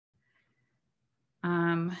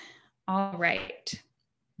All right.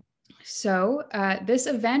 So this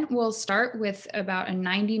event will start with about a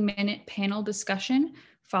 90-minute panel discussion,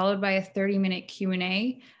 followed by a 30-minute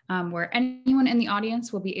Q&A, where anyone in the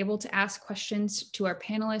audience will be able to ask questions to our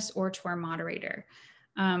panelists or to our moderator.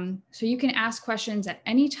 So you can ask questions at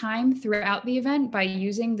any time throughout the event by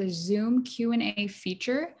using the Zoom Q&A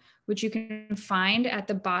feature, which you can find at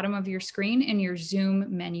the bottom of your screen in your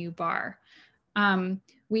Zoom menu bar.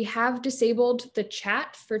 We have disabled the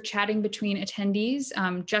chat for chatting between attendees,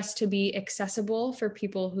 just to be accessible for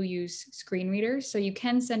people who use screen readers. So you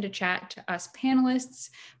can send a chat to us panelists,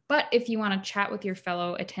 but if you want to chat with your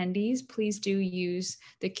fellow attendees, please do use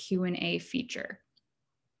the Q&A feature.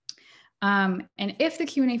 And if the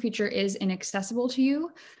Q&A feature is inaccessible to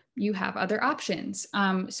you, you have other options.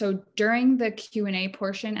 So during the Q&A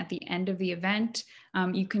portion at the end of the event,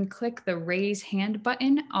 you can click the raise hand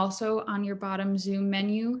button also on your bottom Zoom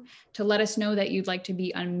menu to let us know that you'd like to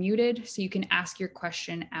be unmuted so you can ask your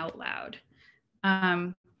question out loud.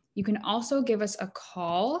 You can also give us a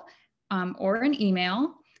call or an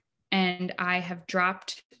email, and I have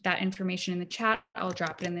dropped that information in the chat. I'll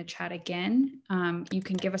drop it in the chat again. You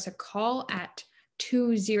can give us a call at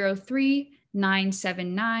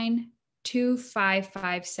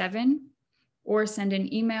 203-979-2557 or send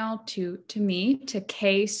an email to me, to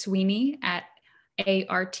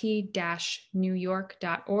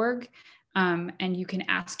ksweeney@art-newyork.org. And you can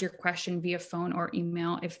ask your question via phone or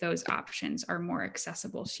email if those options are more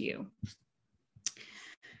accessible to you.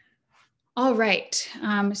 All right,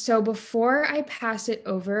 so before I pass it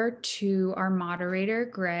over to our moderator,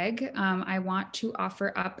 Greg, I want to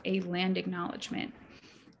offer up a land acknowledgement.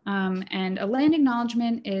 And a land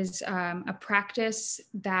acknowledgement is a practice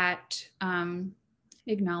that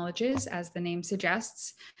acknowledges, as the name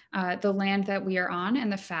suggests, the land that we are on and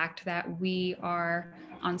the fact that we are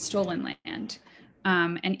on stolen land.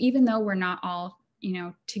 And even though we're not all,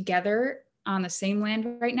 together on the same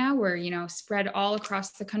land right now, we're, spread all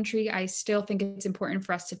across the country, I still think it's important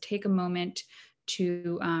for us to take a moment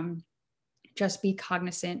to just be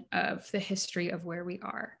cognizant of the history of where we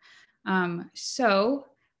are. So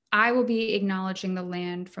I will be acknowledging the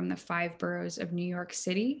land from the 5 boroughs of New York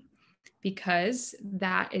City, because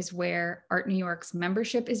that is where Art New York's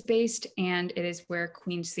membership is based, and it is where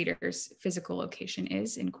Queens Theater's physical location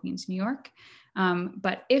is in Queens, New York.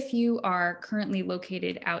 But if you are currently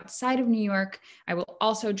located outside of New York, I will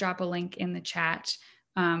also drop a link in the chat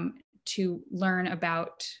to learn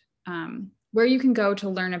about where you can go to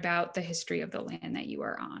learn about the history of the land that you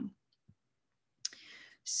are on.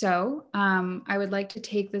 So I would like to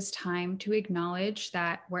take this time to acknowledge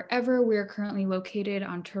that wherever we're currently located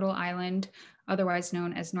on Turtle Island, otherwise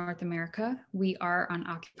known as North America, we are on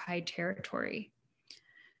occupied territory.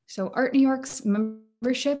 So Art New York's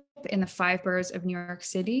membership in the 5 boroughs of New York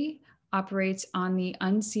City operates on the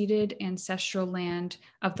unceded ancestral land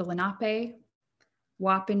of the Lenape,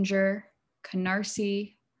 Wappinger,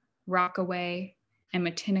 Canarsie, Rockaway, and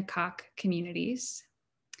Matinacock communities.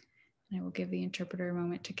 And I will give the interpreter a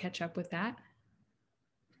moment to catch up with that.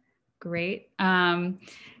 Great. I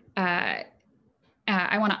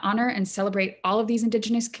want to honor and celebrate all of these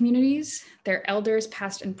Indigenous communities, their elders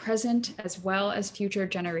past and present, as well as future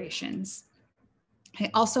generations.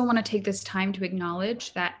 I also want to take this time to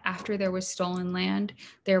acknowledge that after there was stolen land,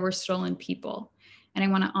 there were stolen people. And I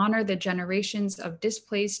want to honor the generations of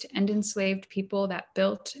displaced and enslaved people that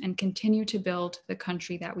built and continue to build the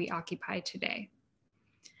country that we occupy today.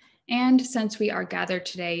 And since we are gathered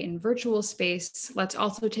today in virtual space, let's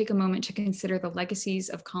also take a moment to consider the legacies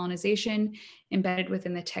of colonization embedded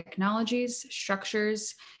within the technologies,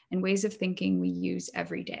 structures, and ways of thinking we use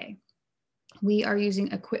every day. We are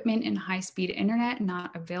using equipment and high-speed internet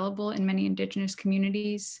not available in many Indigenous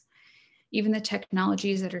communities. Even the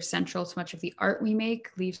technologies that are central to much of the art we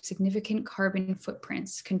make leave significant carbon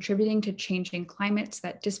footprints, contributing to changing climates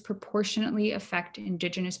that disproportionately affect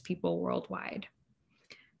Indigenous people worldwide.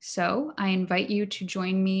 So I invite you to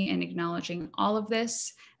join me in acknowledging all of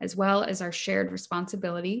this, as well as our shared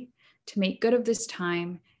responsibility to make good of this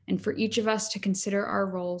time, and for each of us to consider our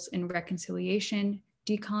roles in reconciliation,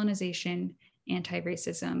 decolonization,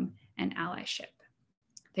 anti-racism, and allyship.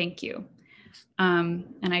 Thank you.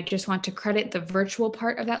 And I just want to credit the virtual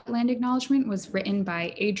part of that land acknowledgement was written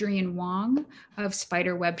by Adrian Wong of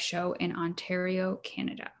Spiderweb Show in Ontario,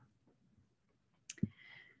 Canada.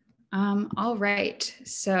 All right,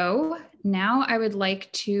 so now I would like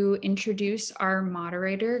to introduce our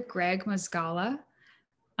moderator, Greg Mazgala.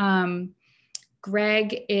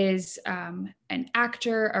 Greg is an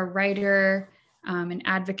actor, a writer, an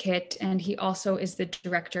advocate, and he also is the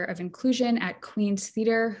Director of Inclusion at Queen's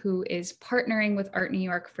Theater, who is partnering with Art New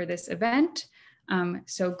York for this event.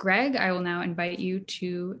 So Greg, I will now invite you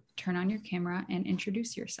to turn on your camera and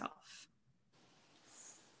introduce yourself.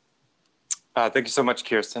 Thank you so much,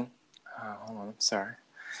 Kirsten. Hold on, sorry.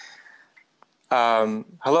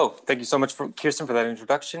 Hello, thank you so much, Kirsten, for that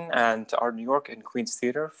introduction, and to Art New York and Queen's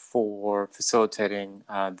Theater for facilitating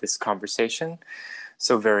this conversation.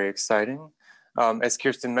 So very exciting. As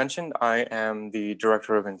Kirsten mentioned, I am the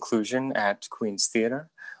Director of Inclusion at Queen's Theater.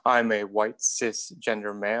 I'm a white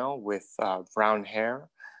cisgender male with brown hair,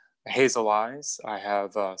 hazel eyes. I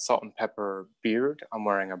have a salt and pepper beard. I'm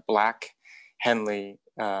wearing a black Henley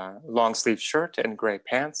long sleeve shirt and gray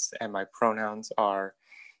pants, and my pronouns are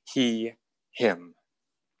he, him.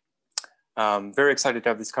 Very excited to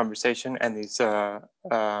have this conversation and these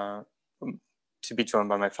to be joined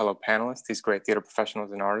by my fellow panelists, these great theater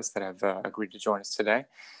professionals and artists that have agreed to join us today.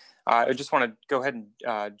 I just want to go ahead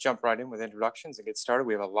and jump right in with introductions and get started.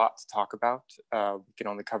 We have a lot to talk about. We can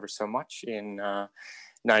only cover so much in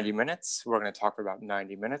 90 minutes. We're going to talk for about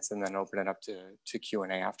 90 minutes and then open it up to Q&A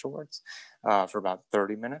afterwards for about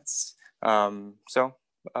 30 minutes.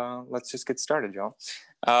 Let's just get started, y'all.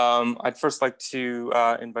 I'd first like to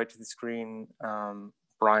invite to the screen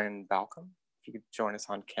Brian Balcom. If you could join us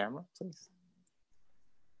on camera, please.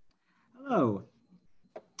 Hello,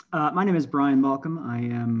 my name is Brian Balcom. I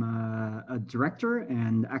am a director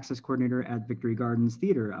and access coordinator at Victory Gardens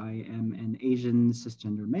Theater. I am an Asian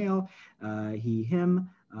cisgender male, he, him.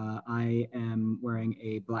 I am wearing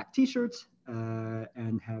a black t-shirt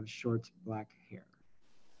and have short black hair.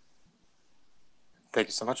 Thank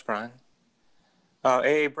you so much, Brian.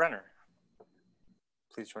 A.A. Brenner,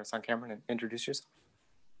 please join us on camera and introduce yourself.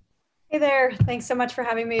 Hey there, thanks so much for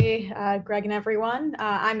having me, Greg and everyone.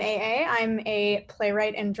 I'm A.A. I'm a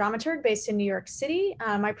playwright and dramaturg based in New York City.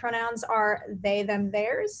 My pronouns are they, them,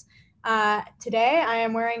 theirs. Today I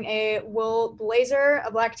am wearing a wool blazer,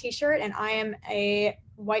 a black t-shirt, and I am a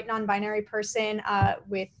white non-binary person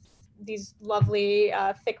with these lovely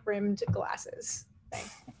thick-rimmed glasses.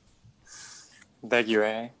 Thanks. Thank you,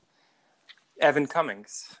 A.A. Evan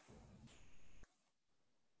Cummings.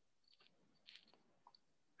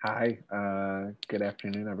 Hi, good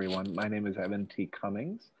afternoon, everyone. My name is Evan T.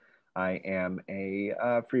 Cummings. I am a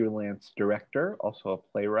freelance director, also a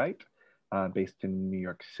playwright based in New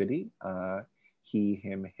York City. He,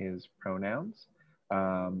 him, his pronouns.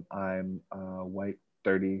 I'm a white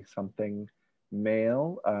 30-something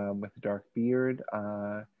male with a dark beard,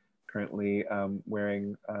 currently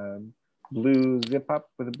wearing blue zip-up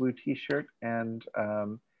with a blue t-shirt, and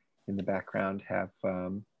in the background have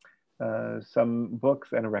some books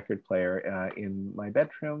and a record player in my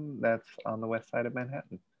bedroom that's on the west side of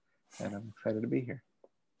Manhattan. And I'm excited to be here.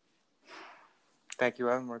 Thank you,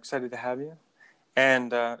 Evan. We're excited to have you.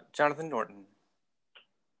 And Jonathan Norton.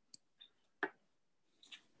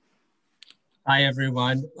 Hi,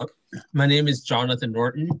 everyone. My name is Jonathan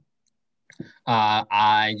Norton.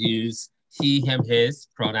 I use he, him, his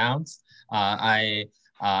pronouns. I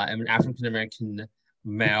am an African-American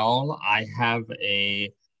male. I have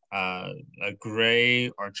a gray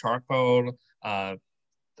or charcoal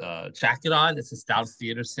jacket on. It's a Stout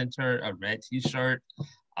Theater Center, a red t-shirt,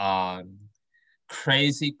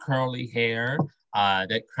 crazy curly hair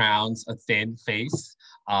that crowns a thin face.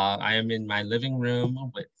 I am in my living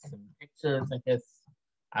room with some pictures. I guess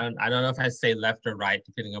I don't know if I say left or right,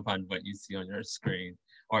 depending upon what you see on your screen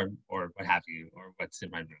or what have you, or what's in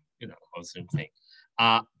my room, you know, whole Zoom thing.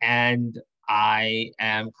 And I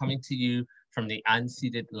am coming to you from the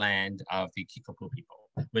unceded land of the Kickapoo people,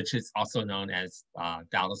 which is also known as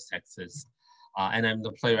Dallas, Texas. And I'm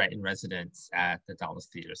the playwright in residence at the Dallas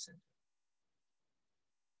Theater Center.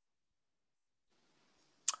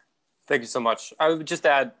 Thank you so much. I would just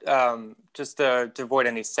add, just to avoid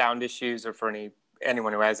any sound issues or for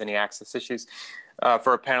anyone who has any access issues,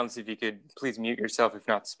 for our panelists, if you could please mute yourself if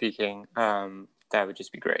not speaking, that would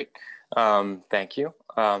just be great. Thank you.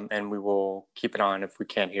 And we will keep it on if we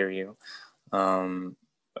can't hear you.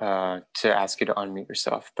 To ask you to unmute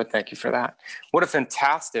yourself, but thank you for that. What a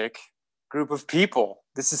fantastic group of people.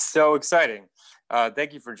 This is so exciting.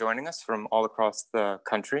 Thank you for joining us from all across the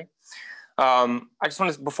country. I just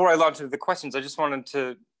wanted to, before I launch into the questions, I just wanted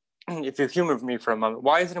to, if you'll humor me for a moment,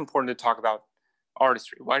 why is it important to talk about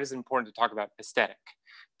artistry? Why is it important to talk about aesthetic,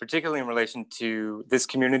 particularly in relation to this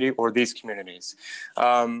community or these communities?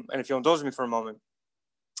 And if you'll indulge me for a moment,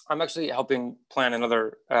 I'm actually helping plan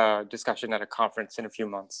another discussion at a conference in a few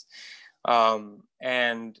months.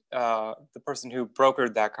 And the person who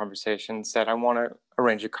brokered that conversation said, I want to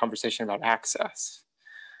arrange a conversation about access.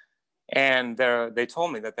 And they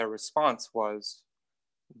told me that their response was,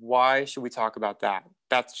 why should we talk about that?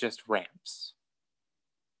 That's just ramps.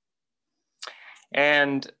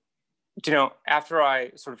 And, you know, after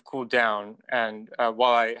I sort of cooled down, and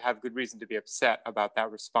while I have good reason to be upset about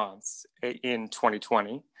that response in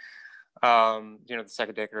 2020, you know, the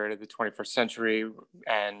second decade of the 21st century,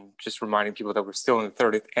 and just reminding people that we're still in the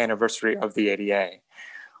 30th anniversary of the ADA.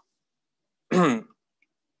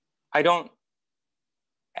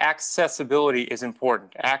 Accessibility is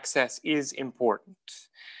important. Access is important.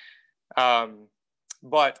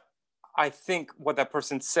 But I think what that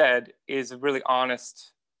person said is a really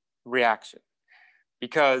honest reaction,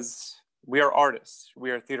 because we are artists,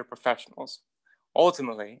 we are theater professionals.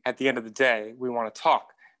 Ultimately, at the end of the day, we want to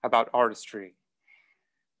talk about artistry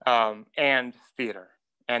and theater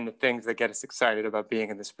and the things that get us excited about being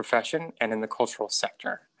in this profession and in the cultural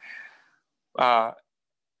sector.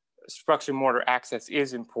 Structure and mortar access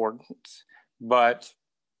is important, but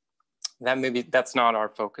that's not our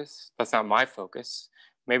focus. That's not my focus.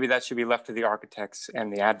 Maybe that should be left to the architects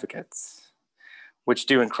and the advocates, which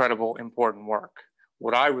do incredible, important work.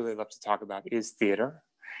 What I really love to talk about is theater,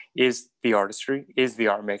 is the artistry, is the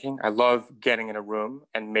art making. I love getting in a room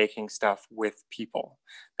and making stuff with people.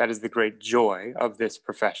 That is the great joy of this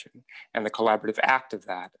profession. And the collaborative act of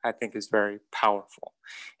that, I think, is very powerful.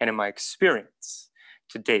 And in my experience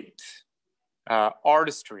to date,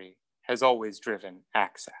 artistry has always driven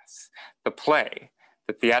access. The play,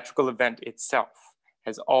 the theatrical event itself,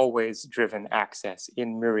 has always driven access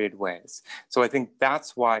in myriad ways. So I think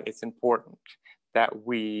that's why it's important that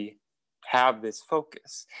we have this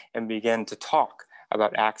focus and begin to talk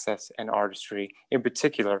about access and artistry, in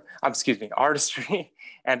particular, artistry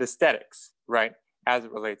and aesthetics, right? As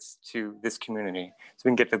it relates to this community. So we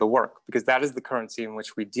can get to the work, because that is the currency in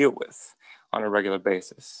which we deal with on a regular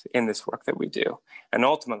basis in this work that we do. And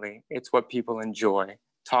ultimately, it's what people enjoy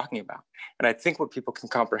talking about. And I think what people can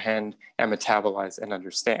comprehend and metabolize and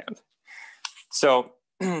understand. So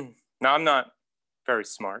now I'm not very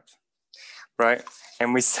smart, right?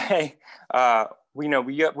 And we say, we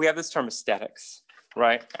have this term aesthetics,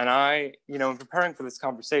 right? And I, in preparing for this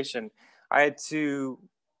conversation, I had to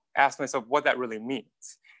ask myself what that really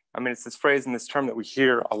means. I mean, it's this phrase and this term that we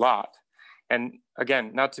hear a lot. And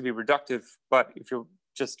again, not to be reductive, but if you'll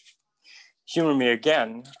just humor me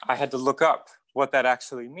again, I had to look up what that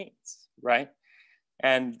actually means, right?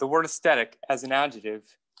 And the word aesthetic as an adjective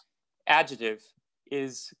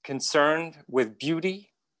is concerned with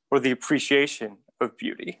beauty or the appreciation of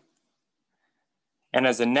beauty. And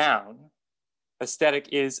as a noun, aesthetic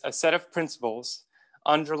is a set of principles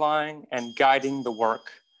underlying and guiding the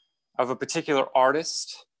work of a particular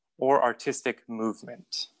artist or artistic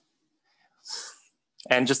movement.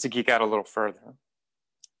 And just to geek out a little further,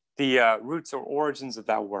 the roots or origins of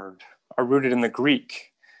that word are rooted in the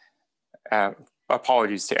Greek.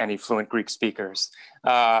 Apologies to any fluent Greek speakers.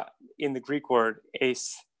 In the Greek word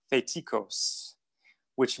aesthetikos,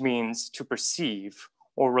 which means to perceive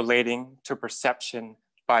or relating to perception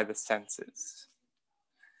by the senses.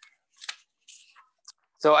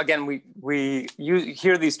 So again, we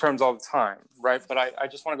hear these terms all the time, right? But I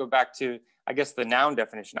just want to go back to, I guess, the noun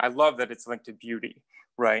definition. I love that it's linked to beauty,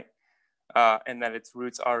 right? And that its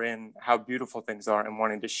roots are in how beautiful things are and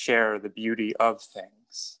wanting to share the beauty of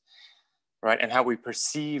things, right? And how we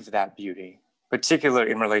perceive that beauty,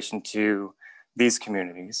 particularly in relation to these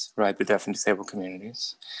communities, right? The deaf and disabled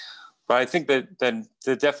communities. But I think that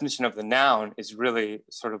the definition of the noun is really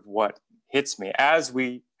sort of what hits me as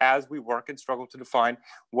we work and struggle to define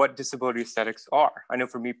what disability aesthetics are. I know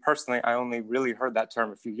for me personally, I only really heard that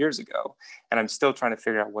term a few years ago, and I'm still trying to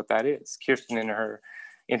figure out what that is. Kirsten, in her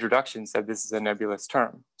introduction, said this is a nebulous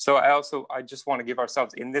term. So I just want to give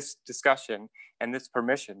ourselves in this discussion and this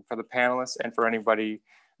permission for the panelists and for anybody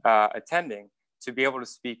attending to be able to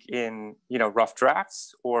speak in rough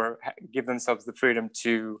drafts or give themselves the freedom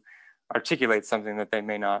to articulate something that they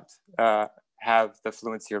may not have the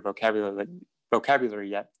fluency or vocabulary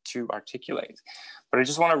yet to articulate. But I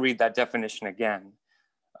just want to read that definition again,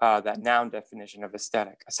 that noun definition of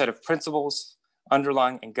aesthetic: a set of principles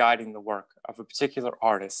underlying and guiding the work of a particular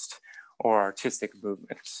artist or artistic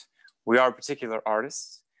movement. We are particular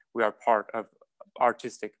artists. We are part of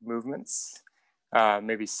artistic movements,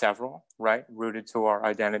 maybe several, right? Rooted to our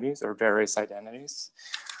identities or various identities.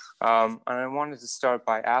 And I wanted to start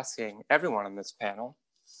by asking everyone on this panel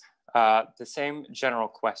the same general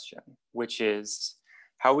question, which is,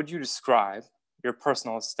 how would you describe your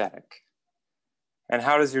personal aesthetic? And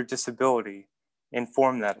how does your disability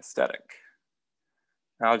inform that aesthetic?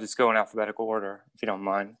 And I'll just go in alphabetical order, if you don't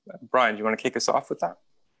mind. Brian, do you want to kick us off with that?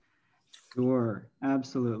 Sure,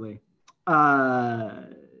 absolutely.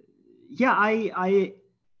 Yeah, I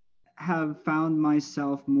have found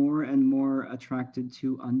myself more and more attracted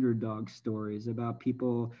to underdog stories about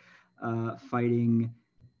people fighting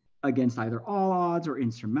against either all odds or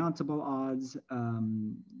insurmountable odds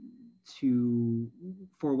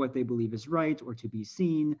for what they believe is right or to be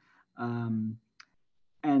seen.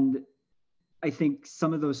 And I think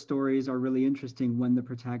some of those stories are really interesting when the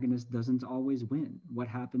protagonist doesn't always win. What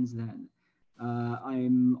happens then?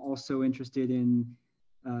 I'm also interested in,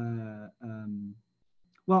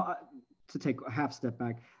 to take a half step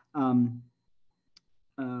back,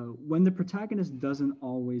 when the protagonist doesn't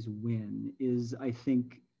always win is, I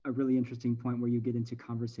think, a really interesting point where you get into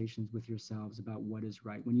conversations with yourselves about what is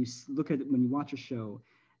right. When you when you watch a show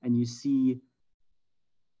and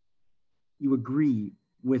you agree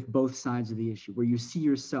with both sides of the issue, where you see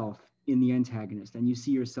yourself in the antagonist and you see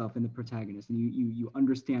yourself in the protagonist, and you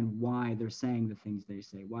understand why they're saying the things they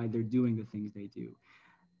say, why they're doing the things they do.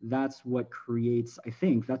 That's what creates, I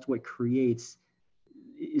think, is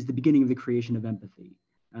the beginning of the creation of empathy,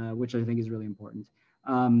 which I think is really important.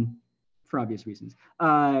 For obvious reasons.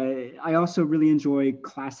 I also really enjoy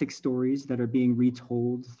classic stories that are being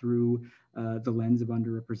retold through the lens of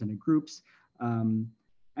underrepresented groups.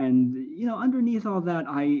 And, you know, underneath all that,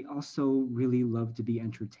 I also really love to be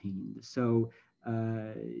entertained. So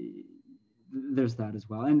there's that as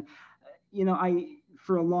well. And, you know,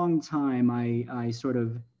 for a long time, I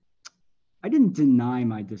didn't deny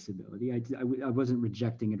my disability. I wasn't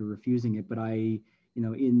rejecting it or refusing it, but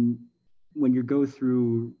when you go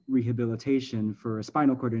through rehabilitation for a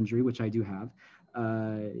spinal cord injury, which I do have,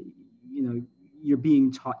 you're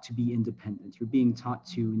being taught to be independent. You're being taught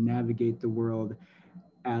to navigate the world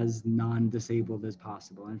as non-disabled as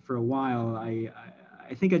possible. And for a while, I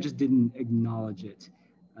think I just didn't acknowledge it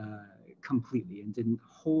completely and didn't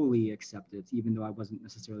wholly accept it, even though I wasn't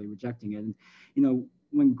necessarily rejecting it. And, you know,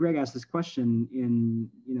 when Greg asked this question in,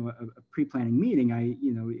 a pre-planning meeting, I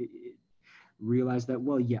realized that,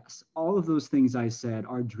 well, yes, all of those things I said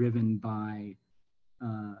are driven by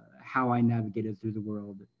how I navigated through the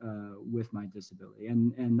world with my disability.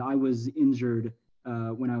 And I was injured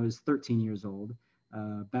when I was 13 years old,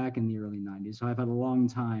 back in the early 90s. So I've had a long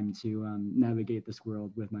time to navigate this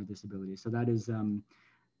world with my disability. So that is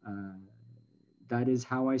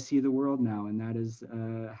how I see the world now, and that is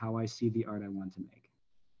how I see the art I want to make.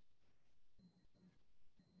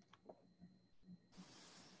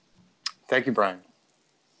 Thank you, Brian.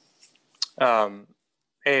 A.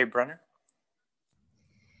 Brenner?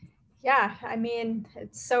 Yeah, I mean,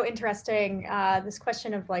 it's so interesting, this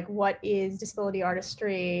question of like, what is disability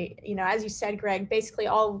artistry? You know, as you said, Greg, basically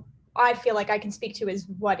all I feel like I can speak to is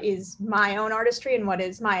what is my own artistry and what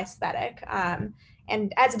is my aesthetic. And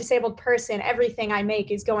as a disabled person, everything I make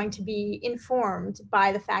is going to be informed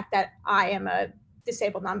by the fact that I am a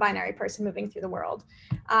disabled non-binary person moving through the world.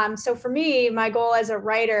 So for me, my goal as a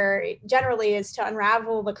writer generally is to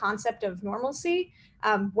unravel the concept of normalcy,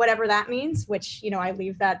 whatever that means, which, I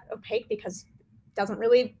leave that opaque because it doesn't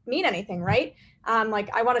really mean anything, right?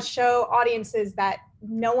 Like I want to show audiences that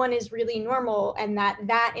no one is really normal and that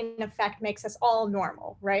in effect makes us all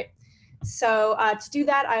normal, right? So to do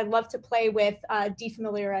that, I love to play with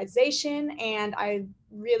defamiliarization, and I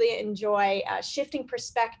really enjoy shifting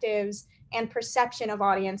perspectives and perception of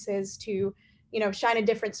audiences to, shine a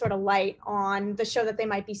different sort of light on the show that they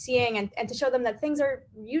might be seeing, and to show them that things are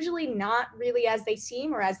usually not really as they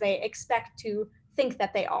seem or as they expect to think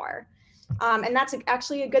that they are. And that's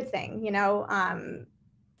actually a good thing,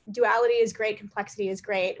 duality is great, complexity is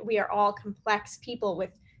great. We are all complex people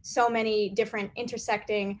with so many different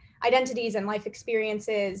intersecting identities and life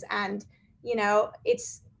experiences. And,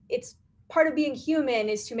 it's part of being human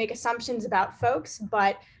is to make assumptions about folks,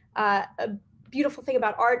 but a beautiful thing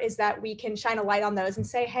about art is that we can shine a light on those and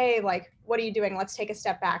say, hey, like, what are you doing? Let's take a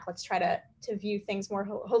step back. Let's try to view things more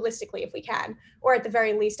holistically if we can, or at the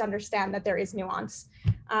very least understand that there is nuance.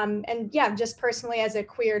 And yeah, just personally as a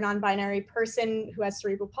queer non-binary person who has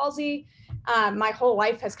cerebral palsy, my whole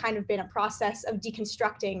life has kind of been a process of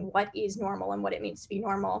deconstructing what is normal and what it means to be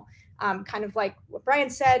normal. Kind of like what Brian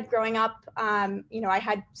said, growing up, I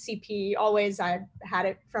had CP always, I had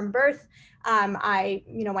it from birth. I,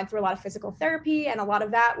 went through a lot of physical therapy, and a lot of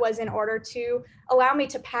that was in order to allow me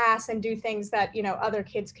to pass and do things that, other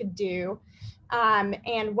kids could do.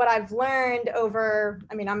 And what I've learned over,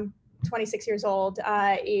 I'm 26 years old,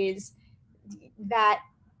 is that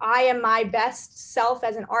I am my best self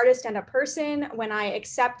as an artist and a person when I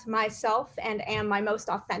accept myself and am my most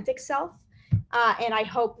authentic self. And I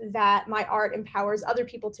hope that my art empowers other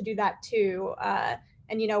people to do that too.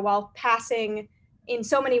 And, while passing in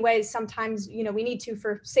so many ways, sometimes, you know, we need to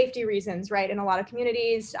for safety reasons, right? In a lot of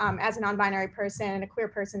communities, as a non-binary person, a queer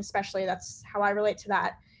person especially, that's how I relate to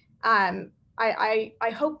that.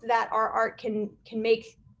 I hope that our art can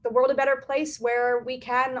make the world a better place where we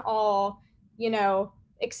can all, you know,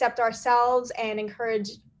 accept ourselves and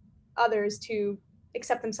encourage others to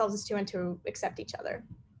accept themselves as too and to accept each other.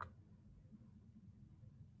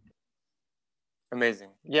 Amazing.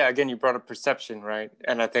 Yeah, again, you brought up perception, right?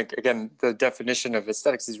 And I think, again, the definition of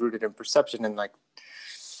aesthetics is rooted in perception. And like,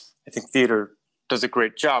 I think theater does a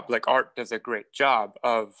great job, like art does a great job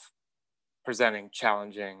of presenting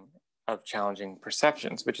challenging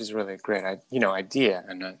perceptions, which is really a great, idea.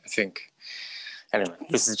 And I think, anyway,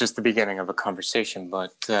 this is just the beginning of a conversation,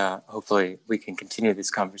 but hopefully we can continue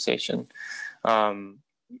this conversation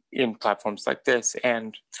in platforms like this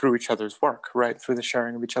and through each other's work, right? Through the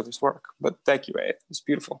sharing of each other's work. But thank you, A. It was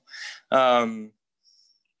beautiful.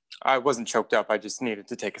 I wasn't choked up. I just needed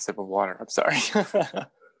to take a sip of water. I'm sorry.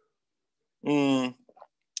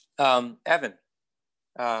 Evan,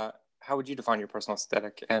 how would you define your personal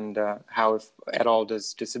aesthetic, and how, if at all,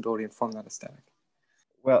 does disability inform that aesthetic?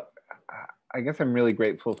 Well, I guess I'm really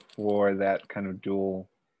grateful for that kind of dual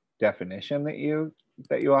definition that you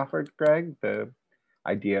offered, Greg. The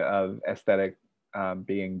idea of aesthetic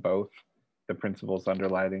being both the principles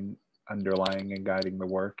underlying and guiding the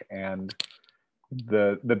work, and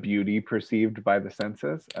the beauty perceived by the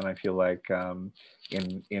senses. And I feel like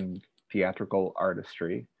in theatrical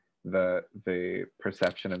artistry, the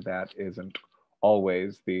perception of that isn't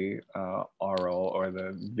always the aural or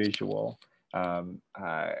the visual.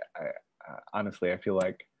 Honestly, I feel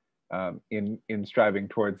like in striving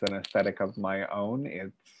towards an aesthetic of my own,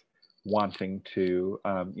 it's wanting to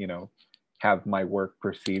have my work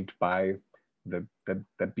perceived by the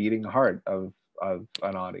beating heart of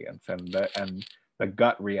an audience, and the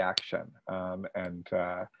gut reaction.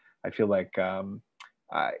 I feel like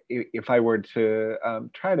if I were to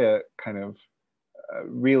try to kind of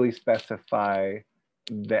really specify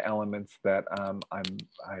the elements that I'm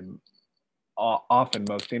often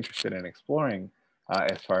most interested in exploring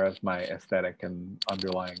as far as my aesthetic and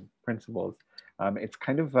underlying principles, it's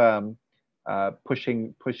kind of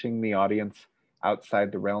pushing the audience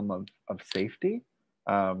outside the realm of safety,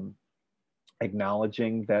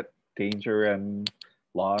 acknowledging that danger and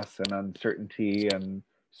loss and uncertainty and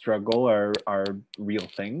struggle are real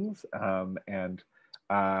things, and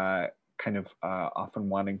kind of often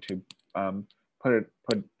wanting to put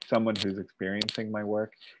someone who's experiencing my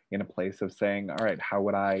work in a place of saying, all right, how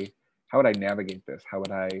would I navigate this? How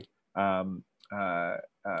would I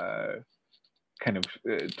kind of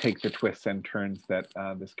take the twists and turns that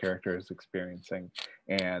this character is experiencing,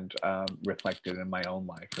 and reflected in my own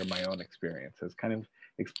life or my own experiences, kind of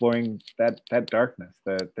exploring that darkness,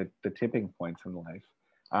 the tipping points in life,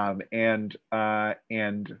 and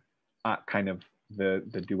kind of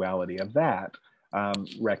the duality of that,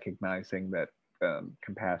 recognizing that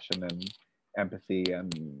compassion and empathy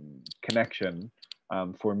and connection,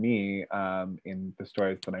 for me, in the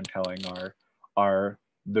stories that I'm telling, are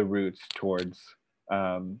the roots towards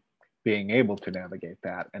being able to navigate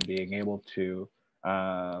that, and being able to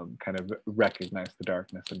kind of recognize the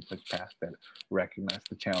darkness and push past it, recognize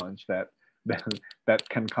the challenge that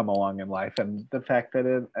can come along in life, and the fact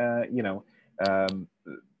that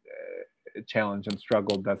challenge and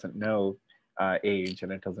struggle doesn't know age,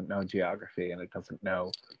 and it doesn't know geography, and it doesn't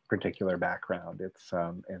know particular background. It's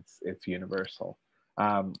universal.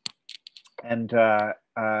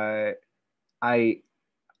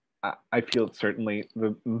 I feel certainly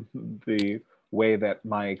the way that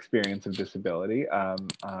my experience of disability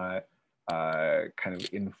kind of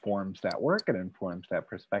informs that work and informs that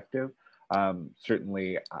perspective.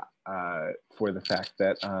 Certainly, for the fact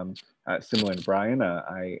that similar to Brian,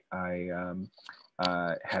 I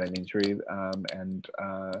had an injury and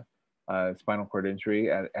spinal cord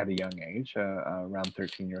injury at a young age, around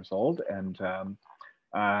 13 years old, and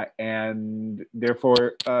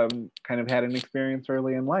therefore kind of had an experience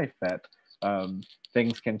early in life that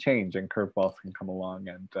things can change and curveballs can come along,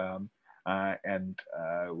 and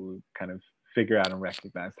we kind of figure out and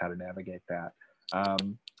recognize how to navigate that.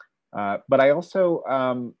 But I also,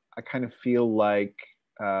 I kind of feel like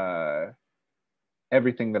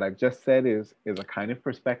everything that I've just said is a kind of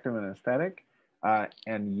perspective and aesthetic,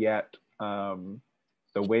 and yet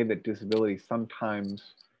the way that disability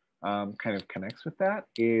sometimes kind of connects with that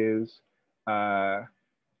is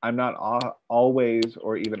I'm not always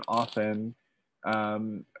or even often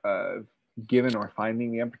given or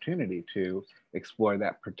finding the opportunity to explore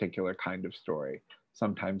that particular kind of story.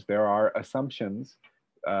 Sometimes there are assumptions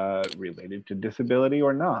related to disability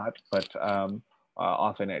or not, but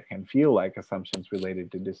often it can feel like assumptions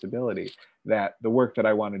related to disability, that the work that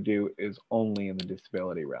I want to do is only in the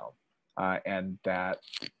disability realm. And that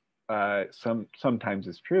sometimes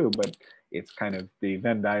is true, but it's kind of the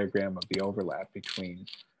Venn diagram of the overlap between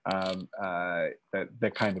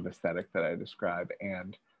the kind of aesthetic that I describe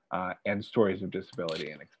and stories of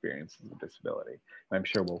disability and experiences of disability. And I'm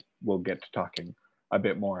sure we'll get to talking a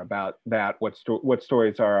bit more about that. What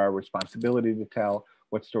stories are our responsibility to tell?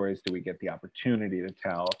 What stories do we get the opportunity to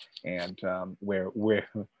tell? And where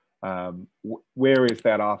is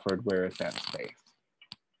that offered? Where is that space?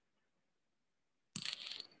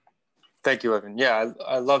 Thank you, Evan. Yeah,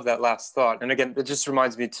 I love that last thought. And again, it just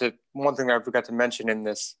reminds me to one thing that I forgot to mention in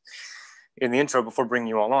the intro before bringing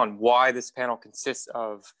you all on, why this panel consists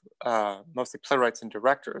of mostly playwrights and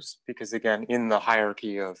directors, because again, in the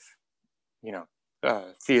hierarchy of,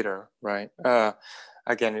 theater, right?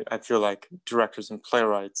 Again, I feel like directors and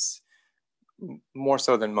playwrights, more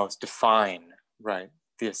so than most, define, right,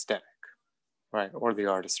 the aesthetic, right, or the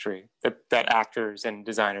artistry that actors and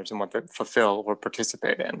designers and what they fulfill or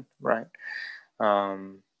participate in, right?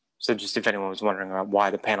 So just if anyone was wondering about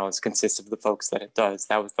why the panel consists of the folks that it does,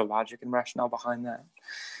 that was the logic and rationale behind that.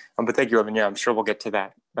 But thank you, Evan. Yeah, I'm sure we'll get to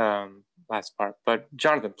that last part. But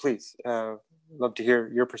Jonathan, please, love to hear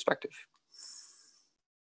your perspective.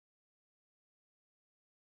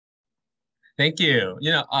 Thank you.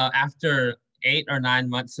 After 8 or 9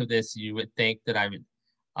 months of this, you would think that I would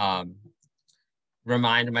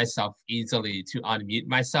remind myself easily to unmute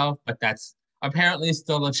myself, but that's apparently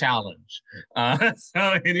still a challenge.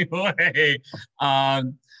 So anyway,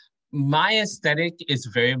 my aesthetic is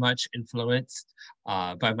very much influenced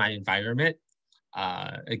by my environment.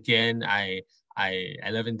 Again, I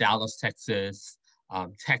live in Dallas, Texas.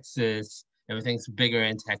 Texas, everything's bigger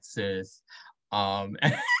in Texas.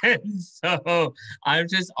 And so I've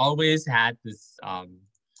just always had this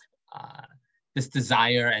this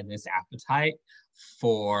desire and this appetite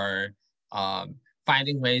for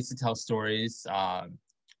finding ways to tell stories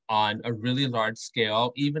on a really large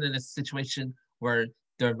scale, even in a situation where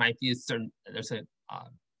there might be in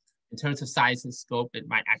terms of size and scope, it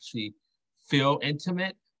might actually feel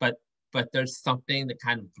intimate, but there's something that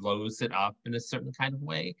kind of blows it up in a certain kind of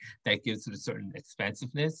way that gives it a certain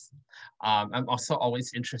expansiveness. I'm also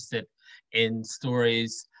always interested in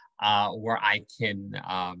stories where I can,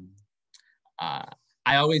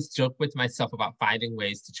 I always joke with myself about finding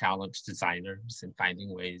ways to challenge designers and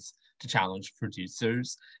finding ways to challenge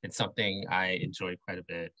producers. It's something I enjoy quite a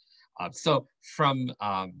bit. So from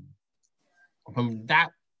that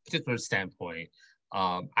particular standpoint,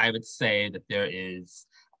 I would say that there is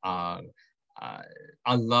a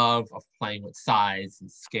love of playing with size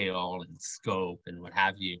and scale and scope and what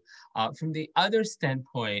have you. From the other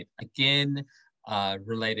standpoint, again,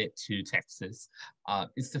 related to Texas,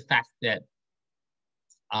 is the fact that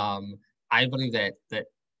I believe that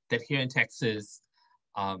here in Texas,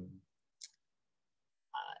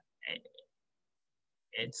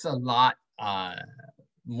 it's a lot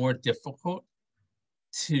more difficult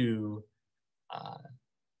to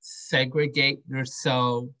segregate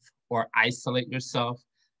yourself or isolate yourself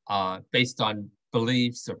based on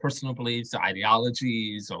beliefs or personal beliefs or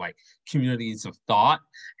ideologies or like communities of thought.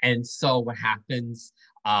 And so what happens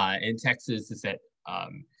in Texas is that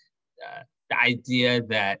the idea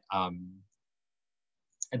that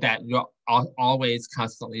that you're always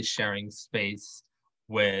constantly sharing space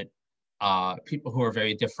with people who are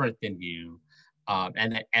very different than you,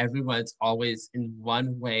 and that everyone's always in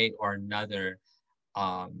one way or another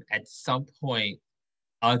at some point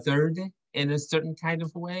othered in a certain kind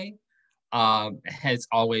of way, has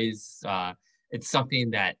always, it's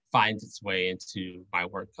something that finds its way into my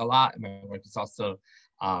work a lot. My work is also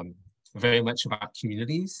very much about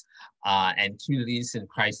communities and communities in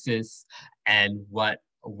crisis and what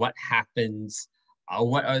happens,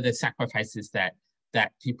 what are the sacrifices that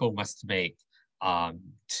people must make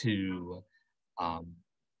to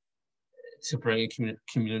bring a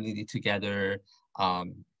community together,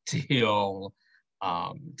 to heal,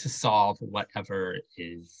 to solve whatever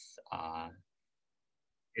is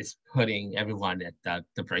putting everyone at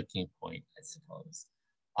the breaking point, I suppose.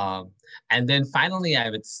 And then finally, I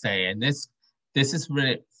would say, and this is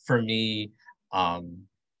really, for me,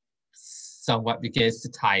 somewhat begins to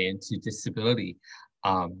tie into disability.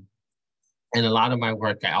 In a lot of my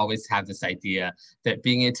work, I always have this idea that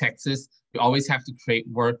being in Texas, you always have to create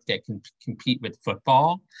work that can compete with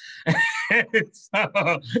football. So,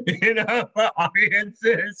 for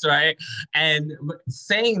audiences, right? And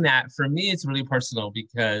saying that, for me, it's really personal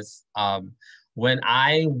because when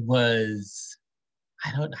I was,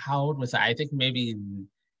 I don't know, how old was I? I think maybe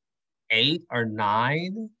 8 or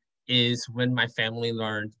 9 is when my family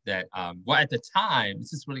learned that, well, at the time,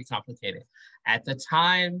 this is really complicated. At the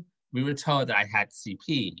time, we were told that I had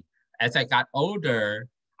CP. As I got older,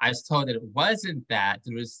 I was told that it wasn't that.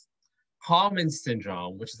 There was Cummings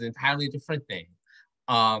syndrome, which is an entirely different thing.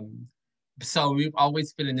 So we've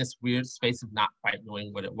always been in this weird space of not quite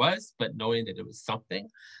knowing what it was, but knowing that it was something.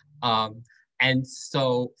 And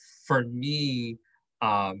so for me,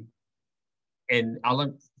 from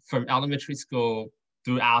elementary school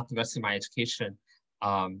throughout the rest of my education,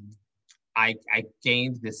 I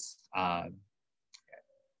gained this,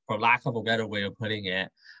 for lack of a better way of putting it,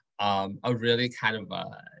 a really kind of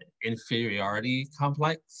inferiority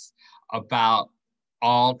complex about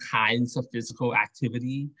all kinds of physical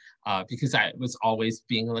activity, because I was always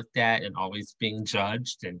being looked at and always being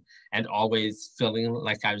judged and always feeling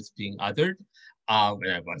like I was being othered when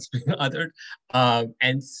I was being othered.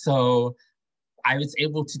 And so I was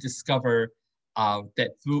able to discover that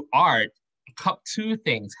through art, two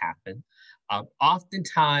things happen.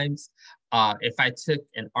 Oftentimes, if I took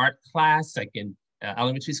an art class, like in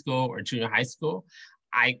elementary school or junior high school,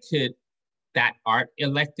 that art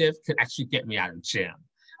elective could actually get me out of gym.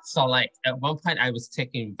 So like at one point I was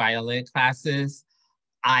taking violin classes.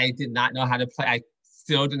 I did not know how to play. I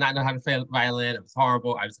still did not know how to play violin. It was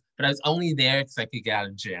horrible. But I was only there because I could get out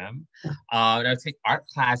of gym. And I would take art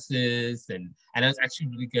classes and I was actually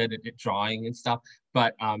really good at drawing and stuff.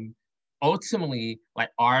 But ultimately, like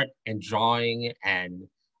art and drawing and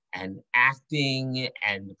acting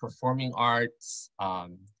and the performing arts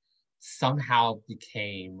somehow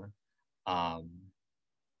became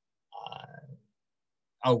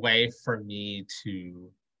a way for me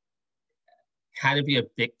to kind of be a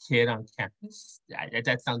big kid on campus.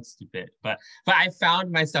 That sounds stupid, but I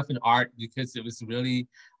found myself in art because it was really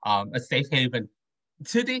a safe haven,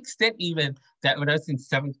 to the extent even that when I was in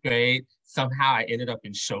 7th grade, somehow I ended up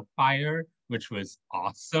in show choir, which was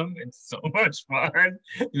awesome and so much fun.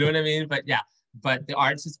 You know what I mean? But yeah, but the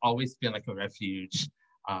arts has always been like a refuge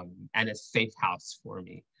and a safe house for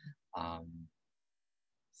me.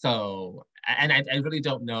 So, and I really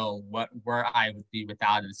don't know where I would be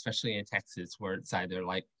without it, especially in Texas, where it's either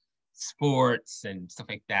like sports and stuff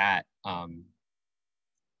like that.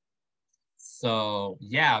 So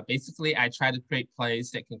yeah, basically I try to create plays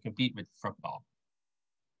that can compete with football.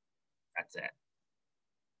 That's it.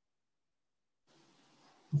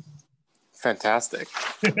 Fantastic.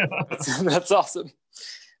 That's awesome.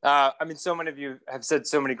 I mean, so many of you have said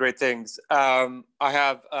so many great things. I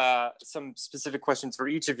have some specific questions for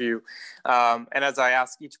each of you. And as I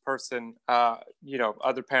ask each person,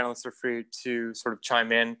 other panelists are free to sort of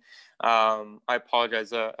chime in. I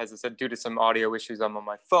apologize, as I said, due to some audio issues, I'm on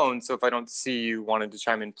my phone. So if I don't see you wanting to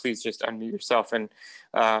chime in, please just unmute yourself and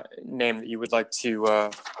name that you would like to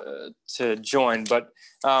join. But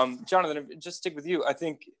Jonathan, just stick with you. I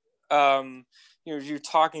think, you're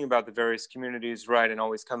talking about the various communities, right, and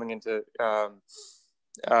always coming into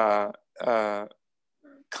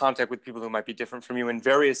contact with people who might be different from you in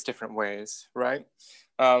various different ways, right?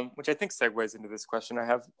 Which I think segues into this question I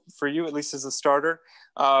have for you, at least as a starter.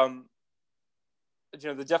 The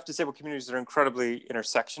deaf disabled communities are incredibly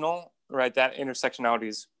intersectional, right? That intersectionality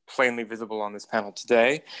is plainly visible on this panel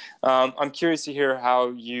today. I'm curious to hear how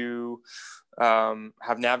you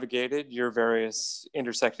have navigated your various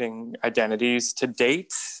intersecting identities to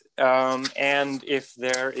date, and if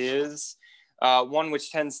there is one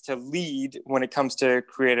which tends to lead when it comes to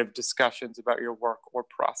creative discussions about your work or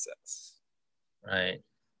process. Right.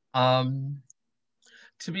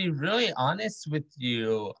 To be really honest with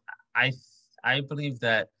you, I believe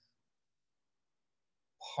that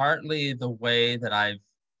partly the way that I've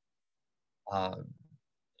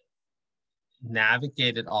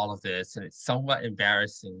navigated all of this, and it's somewhat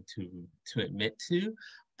embarrassing to admit to,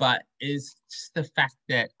 but is just the fact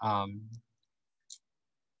that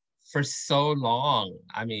for so long,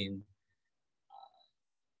 I mean,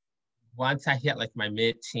 once I hit like my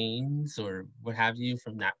mid-teens or what have you,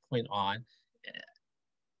 from that point on,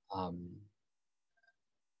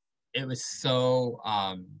 it was so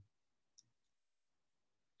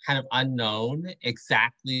kind of unknown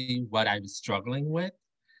exactly what I was struggling with,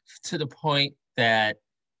 to the point that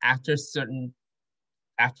after a certain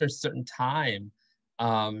time,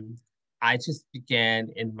 I just began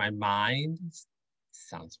in my mind,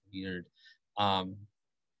 sounds weird,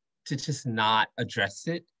 to just not address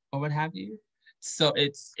it or what have you. So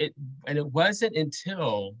it wasn't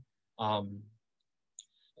until,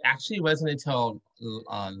 actually it wasn't until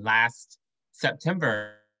last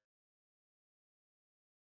September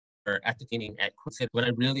at the beginning at Quincy when I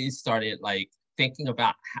really started like thinking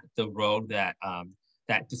about the road that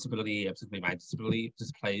that disability, particularly my disability,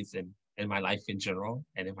 just plays in my life in general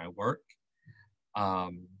and in my work.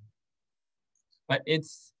 But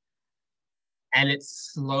it's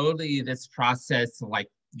slowly this process, like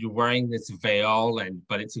you're wearing this veil,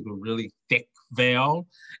 but it's a really thick veil,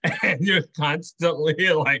 and you're constantly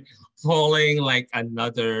like pulling like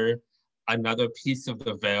another piece of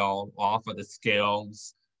the veil off, of the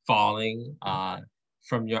scales falling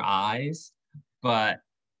from your eyes. But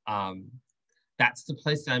that's the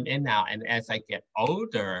place that I'm in now. And as I get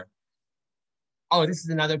older, oh, this is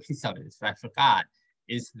another piece of it that I forgot,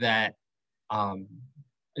 is that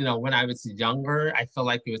you know, when I was younger, I feel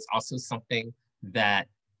like it was also something that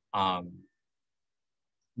my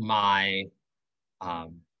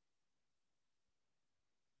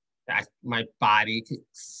body could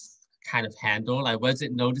kind of handle. I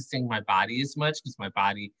wasn't noticing my body as much because my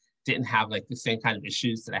body didn't have like the same kind of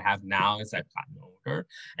issues that I have now as I've gotten older.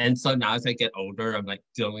 And so now as I get older, I'm like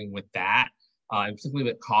dealing with that. And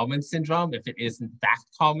particularly with Kallman syndrome, if it is in fact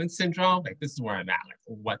Kallman syndrome, like this is where I'm at, like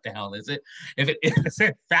what the hell is it? If it is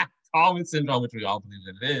in fact Kallman syndrome, which we all believe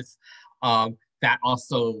that it is, that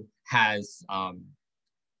also has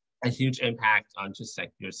a huge impact on just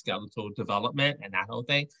like your skeletal development and that whole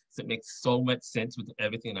thing. So it makes so much sense with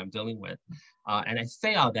everything I'm dealing with. And I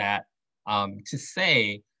say all that to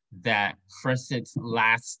say that, for instance,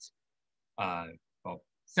 last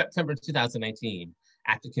September 2019,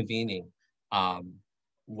 after convening,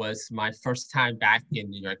 was my first time back in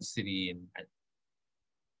New York City. And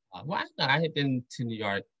well, I had been to New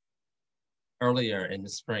York earlier in the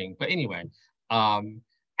spring, but anyway, and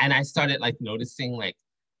I started like noticing like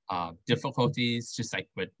difficulties just like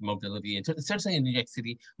with mobility, and especially in New York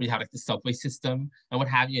City, we have like the subway system and what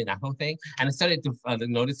have you, and that whole thing. And I started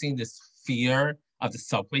noticing this fear of the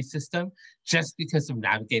subway system just because of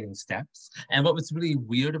navigating steps. And what was really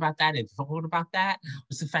weird about that and difficult about that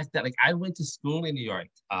was the fact that like I went to school in New York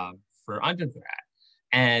for undergrad,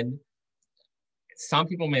 and some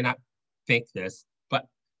people may not think this, but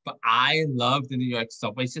I love the New York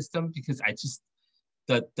subway system because I just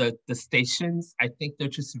the stations, I think they're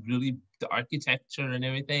just really, the architecture and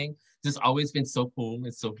everything just always been so cool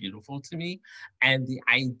and so beautiful to me. And the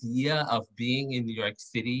idea of being in New York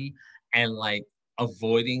City and like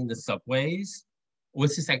avoiding the subways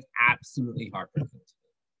was just like absolutely heartbreaking to me.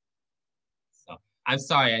 So I'm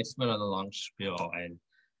sorry, I just went on a long spiel, and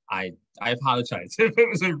I apologize if it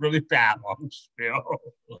was a really bad long spiel.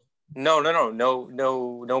 No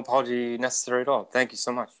apology necessary at all. Thank you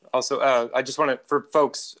so much. Also, I just want to, for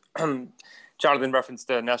folks, Jonathan referenced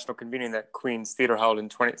the national convening that Queen's Theater held in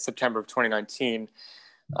September of 2019,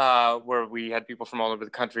 where we had people from all over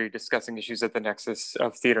the country discussing issues at the nexus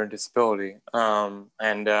of theater and disability.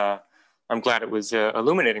 And I'm glad it was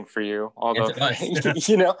illuminating for you, although,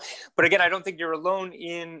 you know, but again, I don't think you're alone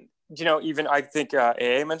in, you know, even I think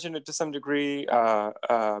A.A. mentioned it to some degree,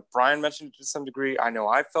 Brian mentioned it to some degree. I know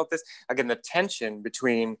I felt this. Again, the tension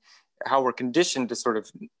between how we're conditioned to sort of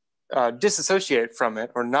disassociate from it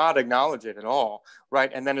or not acknowledge it at all, right?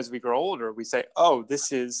 And then as we grow older, we say, oh,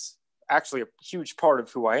 this is actually a huge part of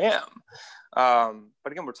who I am.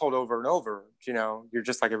 But again, we're told over and over, you know, you're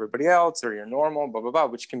just like everybody else, or you're normal, blah, blah, blah,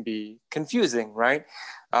 which can be confusing, right?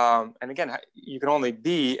 And again, you can only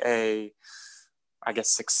be a, I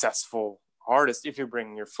guess, successful artist if you're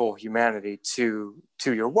bringing your full humanity to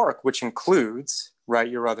your work, which includes, right,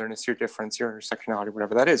 your otherness, your difference, your intersectionality,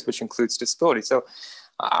 whatever that is, which includes disability. So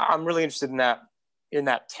I'm really interested in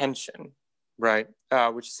that tension, right,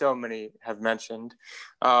 which so many have mentioned.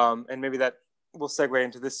 And maybe that will segue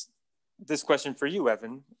into this question for you,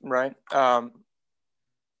 Evan, right? And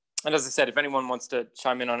as I said, if anyone wants to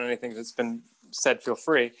chime in on anything that's been said, feel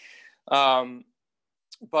free.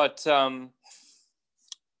 But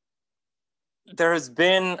there has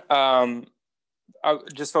been,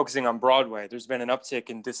 just focusing on Broadway, there's been an uptick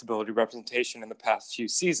in disability representation in the past few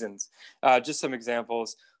seasons. Just some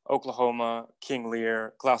examples: Oklahoma, King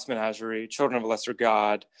Lear, Glass Menagerie, Children of a Lesser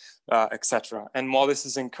God, etc. And while this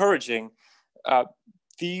is encouraging,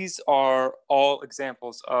 these are all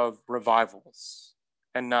examples of revivals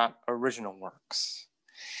and not original works.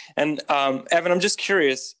 And Evan, I'm just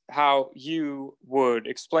curious how you would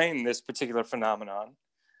explain this particular phenomenon.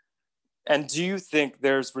 And do you think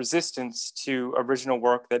there's resistance to original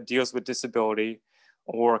work that deals with disability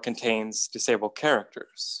or contains disabled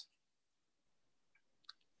characters?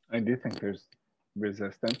 I do think there's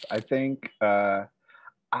resistance. I think I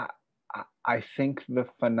think the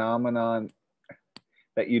phenomenon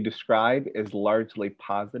that you describe is largely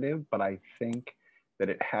positive, but I think that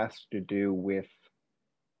it has to do with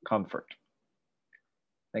comfort.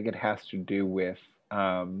 I think it has to do with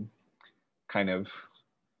kind of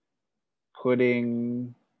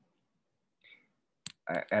putting,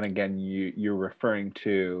 and again, you're referring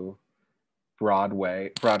to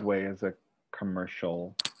Broadway. Broadway is a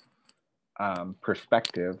commercial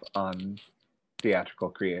perspective on theatrical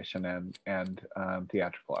creation and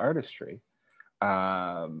theatrical artistry.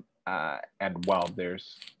 And while there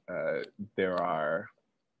are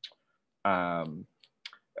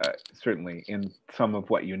certainly in some of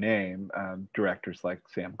what you name, directors like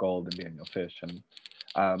Sam Gold and Daniel Fish, and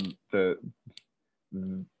the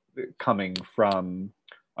coming from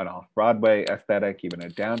an off-Broadway aesthetic, even a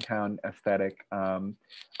downtown aesthetic, and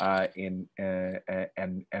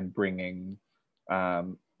bringing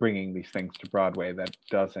these things to Broadway that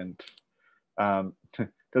doesn't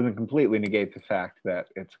completely negate the fact that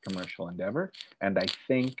it's a commercial endeavor. And I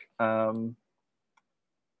think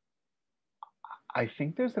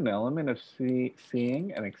there's an element of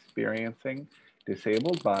seeing and experiencing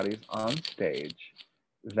disabled bodies on stage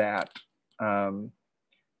that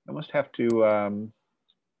almost have to, or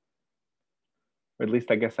at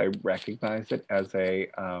least I guess I recognize it as a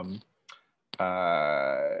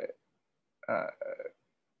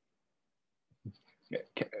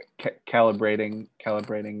calibrating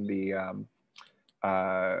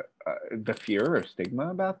the fear or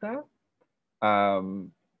stigma about that.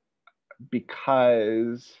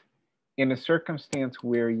 Because in a circumstance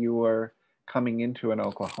where you are coming into an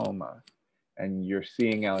Oklahoma and you're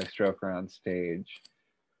seeing Ali Stroker on stage,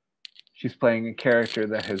 she's playing a character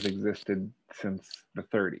that has existed since the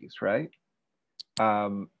 30s, right?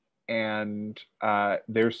 And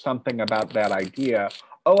there's something about that idea,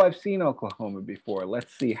 oh, I've seen Oklahoma before,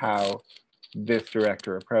 let's see how this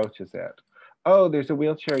director approaches it. Oh, there's a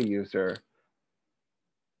wheelchair user.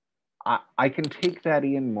 I can take that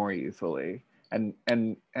in more easily, and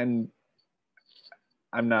I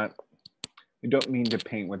don't mean to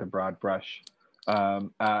paint with a broad brush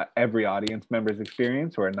every audience member's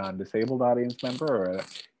experience, or a non-disabled audience member, or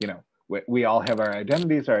we all have our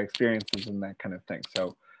identities, our experiences, and that kind of thing.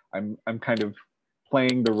 So I'm kind of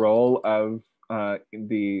playing the role of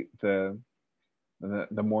the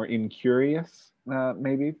more incurious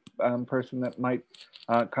maybe person that might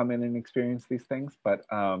come in and experience these things, but.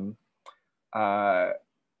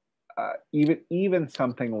 Even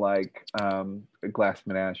something like a Glass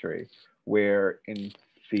Menagerie, where in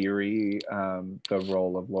theory the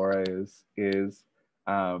role of Laura is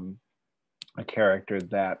a character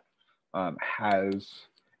that has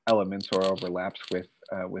elements or overlaps with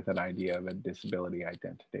an idea of a disability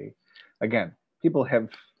identity. Again, people have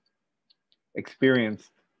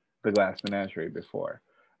experienced the Glass Menagerie before.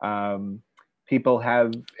 People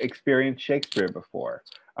have experienced Shakespeare before.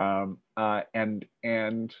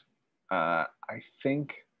 I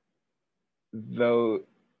think, though,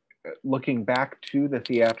 looking back to the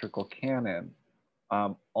theatrical canon,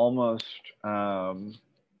 almost kind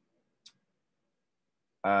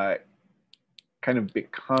of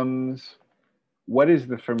becomes, what is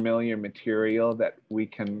the familiar material that we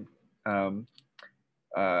can kind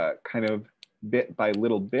of bit by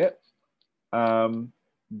little bit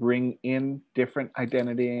bring in different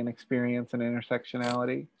identity and experience and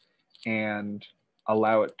intersectionality, and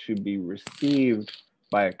allow it to be received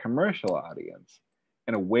by a commercial audience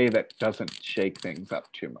in a way that doesn't shake things up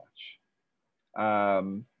too much.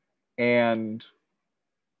 And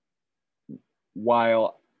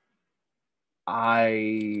while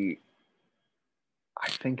I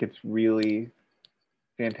think it's really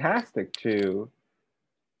fantastic to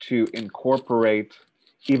incorporate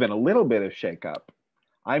even a little bit of shakeup,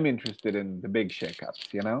 I'm interested in the big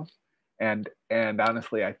shakeups, and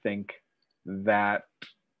honestly, I think that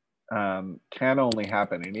can only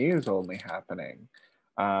happen and is only happening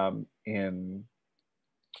in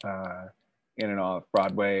an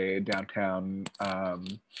off-Broadway, downtown, Art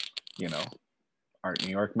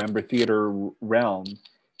New York member theater realm,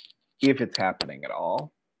 if it's happening at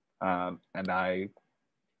all.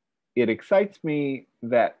 It excites me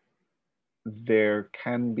that there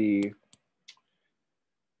can be,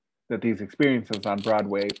 that these experiences on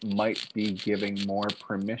Broadway might be giving more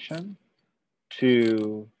permission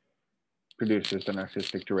to producers and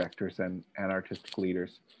artistic directors and artistic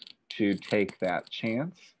leaders to take that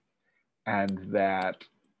chance, and that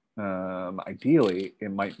ideally it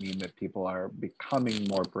might mean that people are becoming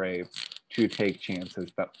more brave to take chances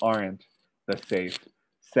that aren't the safe,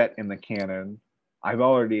 set in the canon, I've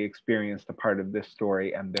already experienced a part of this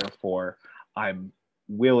story, and therefore I'm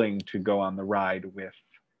willing to go on the ride with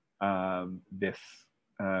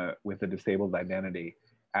with a disabled identity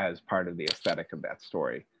as part of the aesthetic of that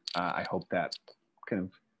story. I hope that kind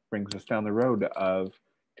of brings us down the road of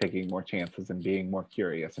taking more chances and being more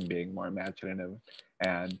curious and being more imaginative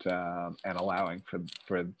and allowing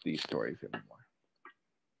for these stories even more.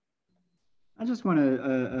 I just want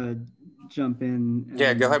to jump in.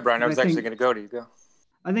 Yeah, go ahead, Brian. I was actually going to go to you. Go.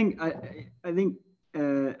 I think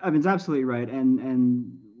Evan's absolutely right,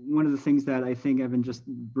 and one of the things that I think Evan just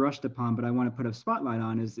brushed upon, but I want to put a spotlight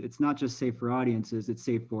on, is it's not just safe for audiences; it's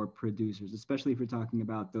safe for producers, especially if we're talking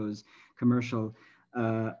about those commercial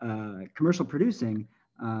producing.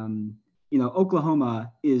 You know,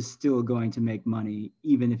 Oklahoma is still going to make money,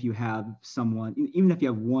 even if you have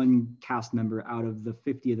one cast member out of the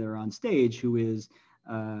 50 that are on stage who is,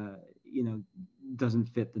 you know, doesn't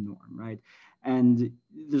fit the norm, right? And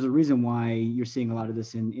there's a reason why you're seeing a lot of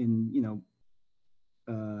this in you know,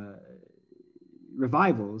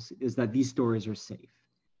 revivals, is that these stories are safe,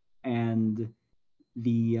 and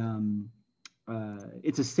the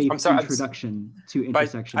it's a safe introduction to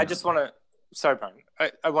intersection. I just want to. Sorry, Brian.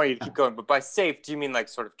 I want you to keep going, but by safe, do you mean like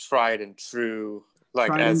sort of tried and true? Like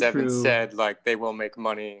tried as Evan said, like they will make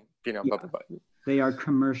money, you know, blah, blah, blah. They are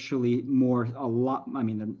commercially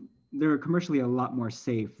they're commercially a lot more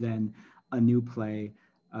safe than a new play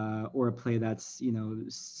or a play that's, you know,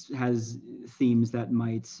 has themes that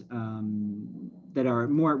might, that are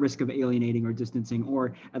more at risk of alienating or distancing,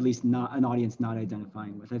 or at least not an audience not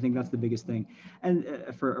identifying with. I think that's the biggest thing, and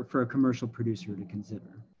for a commercial producer to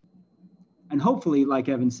consider. And hopefully, like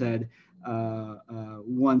Evan said,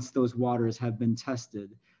 once those waters have been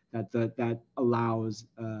tested, that allows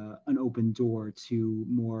an open door to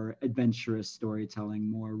more adventurous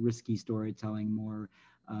storytelling, more risky storytelling, more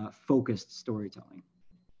focused storytelling.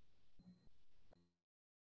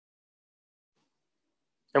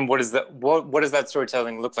 And what does that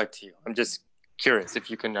storytelling look like to you? I'm just curious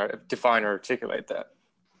if you can define or articulate that.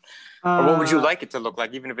 Or what would you like it to look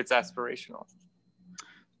like, even if it's aspirational?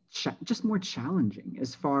 Just more challenging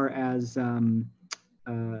as far as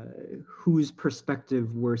whose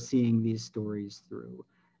perspective we're seeing these stories through,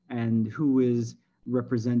 and who is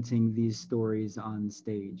representing these stories on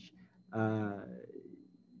stage.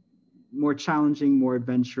 More challenging, more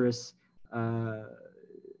adventurous,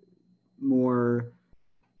 more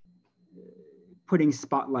putting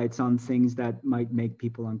spotlights on things that might make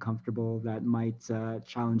people uncomfortable, that might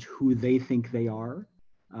challenge who they think they are,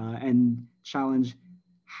 and challenge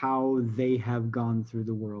how they have gone through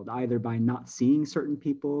the world, either by not seeing certain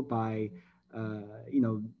people, by you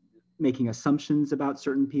know, making assumptions about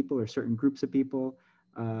certain people or certain groups of people,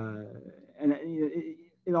 and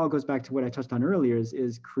it all goes back to what I touched on earlier: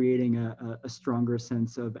 is creating a stronger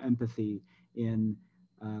sense of empathy in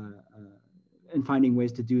and finding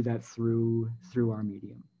ways to do that through our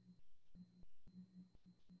medium.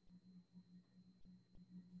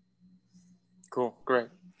 Cool, great.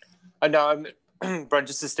 Now Brent,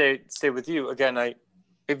 just to stay with you again,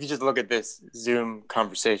 if you just look at this Zoom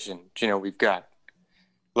conversation, you know, we've got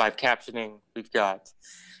live captioning, we've got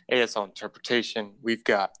ASL interpretation, we've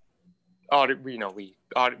got audit, you know, we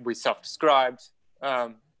self-described,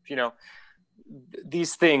 you know,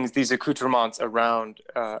 these things, these accoutrements around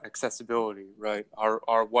accessibility, right,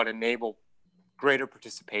 are what enable greater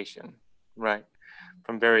participation, right,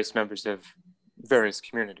 from various members of various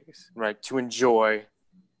communities, right, to enjoy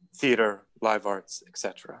theater, live arts,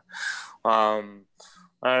 etc. I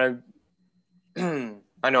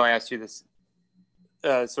know I asked you this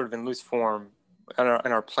sort of in loose form in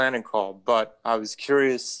our planning call, but I was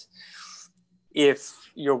curious if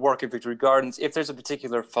your work at Victory Gardens, if there's a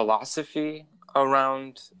particular philosophy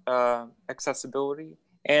around accessibility,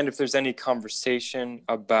 and if there's any conversation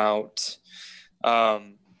about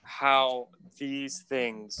how these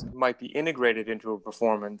things might be integrated into a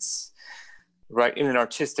performance, right, in an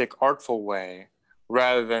artistic, artful way,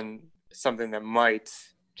 rather than something that might,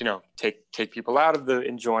 you know, take people out of the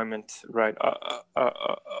enjoyment, right,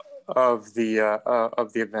 of the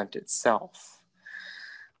event itself.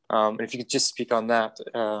 And if you could just speak on that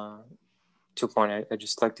to a point, I'd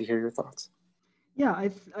just like to hear your thoughts. Yeah,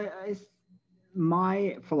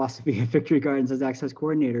 my philosophy at Victory Gardens as access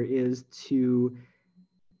coordinator is to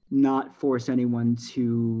not force anyone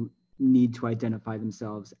to need to identify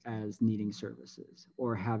themselves as needing services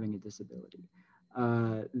or having a disability.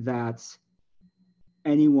 That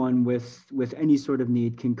anyone with any sort of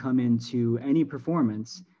need can come into any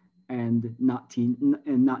performance and not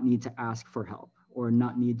need to ask for help, or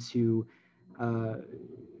not need to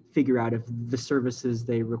figure out if the services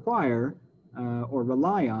they require or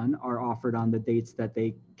rely on are offered on the dates that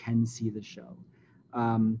they can see the show.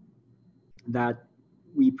 That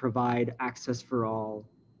we provide access for all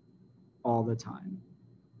the time,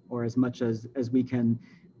 or as much as we can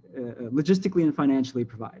logistically and financially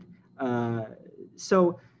provide.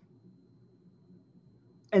 So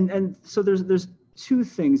and so there's two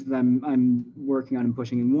things that I'm working on and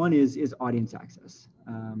pushing, and one is audience access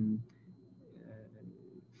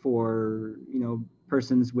for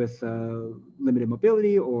persons with limited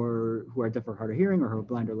mobility, or who are deaf or hard of hearing, or who are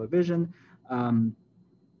blind or low vision. And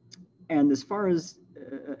as far as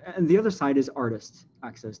and the other side is artist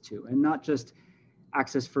access too, and not just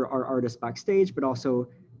access for our artists backstage, but also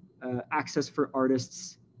access for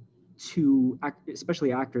artists to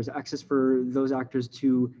especially actors, access for those actors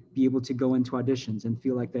to be able to go into auditions and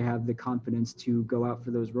feel like they have the confidence to go out for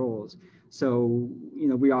those roles. So,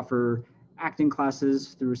 we offer acting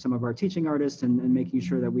classes through some of our teaching artists, and making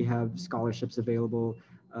sure that we have scholarships available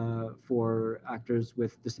for actors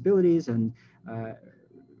with disabilities, and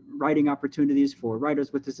writing opportunities for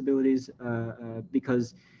writers with disabilities,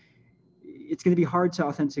 because it's going to be hard to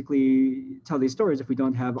authentically tell these stories if we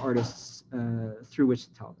don't have artists through which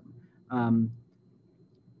to tell them.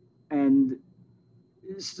 And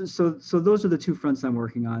so those are the two fronts I'm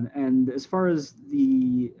working on. And as far as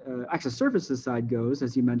the access services side goes,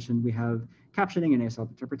 as you mentioned, we have captioning and ASL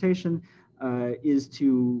interpretation, is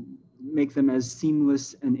to make them as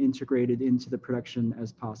seamless and integrated into the production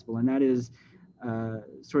as possible. And that is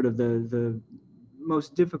sort of the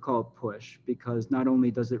most difficult push, because not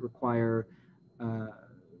only does it require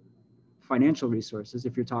financial resources,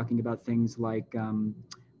 if you're talking about things like an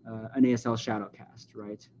ASL shadow cast,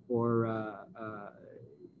 right?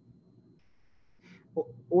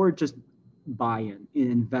 Or just buy-in,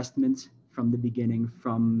 investment from the beginning,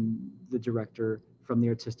 from the director, from the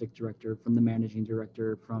artistic director, from the managing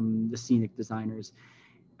director, from the scenic designers,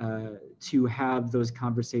 to have those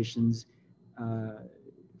conversations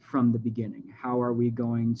from the beginning. How are we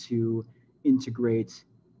going to integrate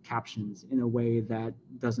captions in a way that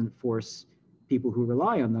doesn't force people who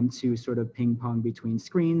rely on them to sort of ping pong between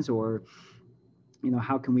screens? Or,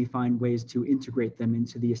 how can we find ways to integrate them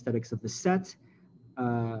into the aesthetics of the set?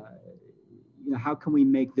 How can we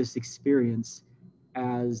make this experience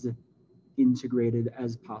as integrated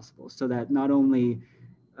as possible, so that not only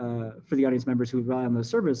for the audience members who rely on those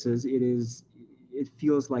services, it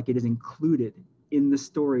feels like it is included in the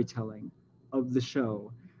storytelling of the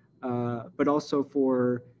show, but also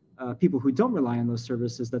for people who don't rely on those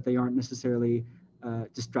services, that they aren't necessarily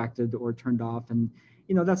distracted or turned off. And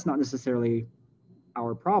that's not necessarily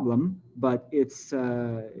our problem, but it's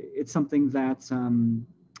something that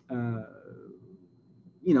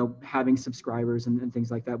having subscribers and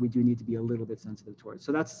things like that, we do need to be a little bit sensitive towards.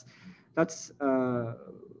 So that's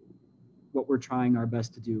what we're trying our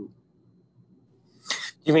best to do.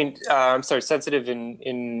 You mean, I'm sorry, sensitive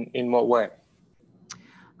in what way?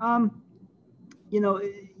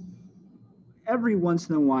 Every once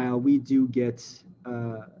in a while we do get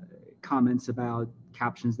comments about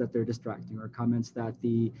captions that they're distracting, or comments that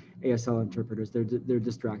the ASL interpreters, they're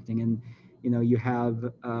distracting. And you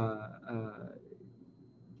have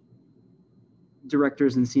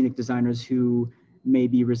directors and scenic designers who may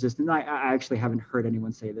be resistant. I actually haven't heard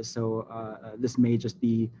anyone say this, so this may just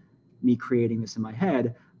be me creating this in my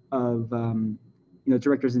head, of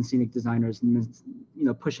directors and scenic designers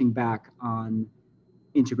pushing back on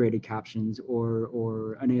integrated captions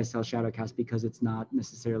or an ASL shadowcast, because it's not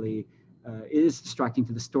necessarily it is distracting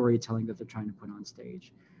to the storytelling that they're trying to put on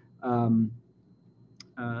stage.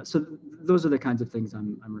 So those are the kinds of things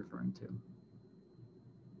I'm referring to.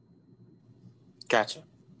 Gotcha.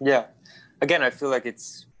 Yeah. Again, I feel like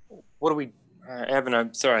it's, what do we, Evan,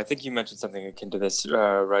 I'm sorry, I think you mentioned something akin to this,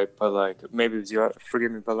 right? But like, maybe it was you,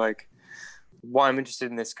 forgive me, but like, why I'm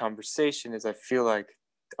interested in this conversation is I feel like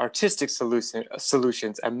artistic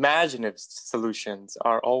solutions, imaginative solutions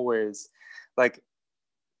are always, like,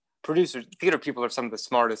 producers, theater people are some of the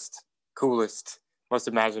smartest, coolest, most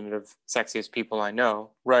imaginative, sexiest people I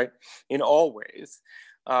know, right? In all ways.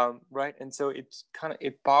 Right, and so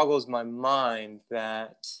it boggles my mind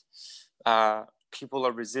that people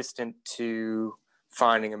are resistant to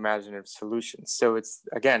finding imaginative solutions. So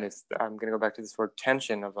I'm going to go back to this word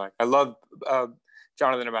tension of like, I love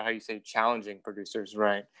Jonathan about how you say challenging producers,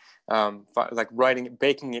 right? Like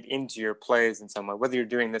baking it into your plays in some way, whether you're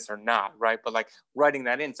doing this or not, right? But like writing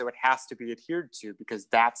that in, so it has to be adhered to because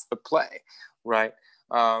that's the play, right?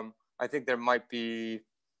 I think there might be,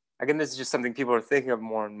 again, this is just something people are thinking of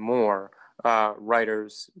more and more,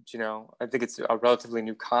 writers, I think it's a relatively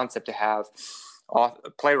new concept to have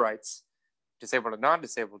playwrights, disabled or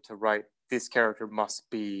non-disabled, to write, this character must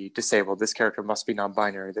be disabled, this character must be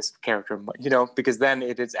non-binary, this character, because then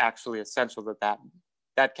it is actually essential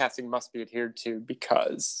that casting must be adhered to,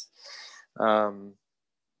 because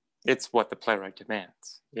it's what the playwright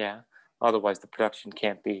demands, yeah? Otherwise the production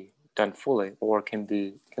can't be done fully, or can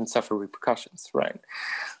suffer repercussions, right?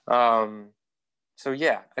 So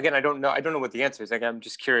yeah, again, I don't know what the answer is. Like, I'm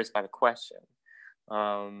just curious by the question.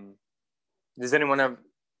 Does anyone have?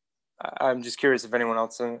 I'm just curious if anyone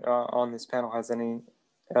else on this panel has any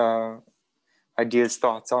ideas,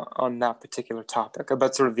 thoughts on that particular topic,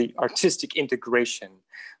 about sort of the artistic integration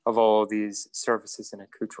of all these services and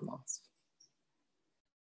accoutrements.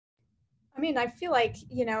 I mean, I feel like,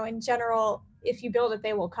 you know, in general, if you build it,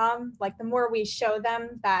 they will come. Like, the more we show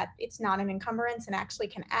them that it's not an encumbrance and actually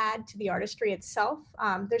can add to the artistry itself.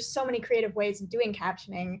 There's so many creative ways of doing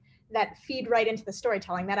captioning that feed right into the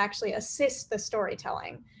storytelling, that actually assist the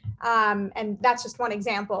storytelling. And that's just one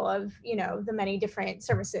example of, you know, the many different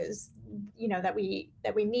services, you know, that we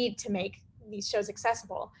need to make these shows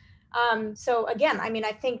accessible. So again, I mean,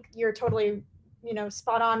 I think you're totally, you know,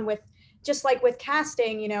 spot on with, just like with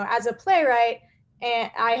casting, you know, as a playwright,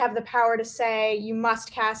 and I have the power to say, you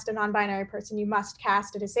must cast a non-binary person, you must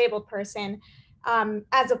cast a disabled person.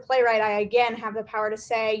 As a playwright, I again have the power to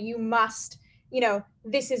say, you must, you know,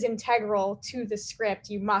 this is integral to the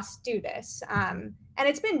script, you must do this. And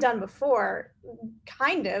it's been done before,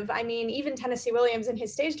 kind of. I mean, even Tennessee Williams in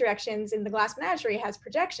his stage directions in The Glass Menagerie has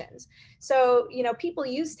projections. So, you know, people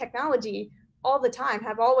use technology all the time,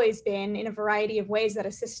 have always been, in a variety of ways that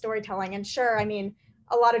assist storytelling. And sure, I mean,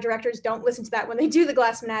 a lot of directors don't listen to that when they do The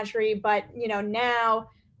Glass Menagerie, but, you know, now,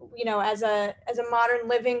 you know, as a modern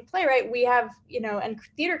living playwright, we have, you know, and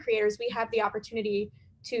theater creators, we have the opportunity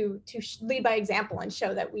to lead by example and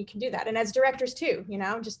show that we can do that. And as directors too, you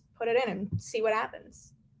know, just put it in and see what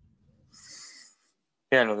happens.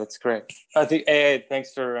 Yeah, no, that's great. I think, A.A.,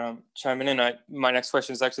 thanks for chiming in. My next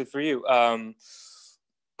question is actually for you.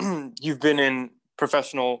 You've been in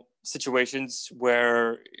professional situations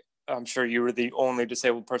where I'm sure you were the only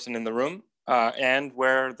disabled person in the room, and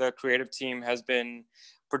where the creative team has been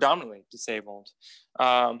predominantly disabled.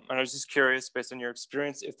 And I was just curious, based on your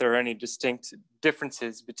experience, if there are any distinct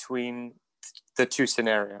differences between the two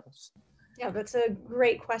scenarios. Yeah, that's a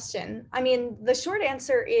great question. I mean, the short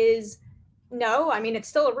answer is no. I mean, it's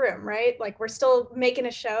still a room, right? Like, we're still making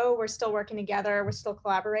a show, we're still working together, we're still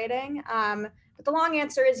collaborating. But the long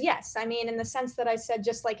answer is yes. I mean, in the sense that I said,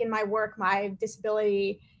 just like in my work, my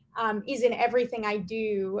disability is in everything I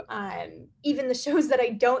do. Even the shows that I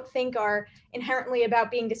don't think are inherently about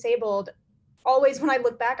being disabled, always when I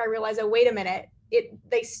look back, I realize, oh, wait a minute,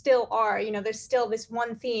 they still are, you know, there's still this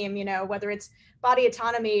one theme, you know, whether it's body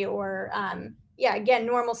autonomy or, yeah, again,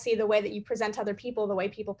 normalcy, the way that you present to other people, the way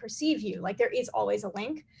people perceive you, like there is always a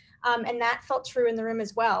link. And that felt true in the room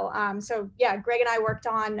as well. So yeah, Greg and I worked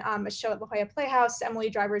on a show at La Jolla Playhouse, Emily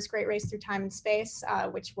Driver's Great Race Through Time and Space,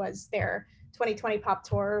 which was their 2020 pop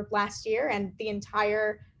tour last year. And the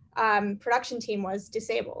entire production team was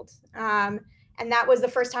disabled. And that was the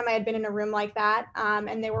first time I had been in a room like that.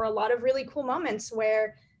 And there were a lot of really cool moments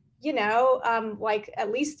where, you know, like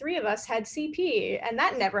at least 3 of us had CP, and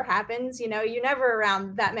that never happens. You know, you're never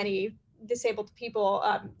around that many disabled people,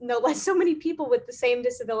 no less so many people with the same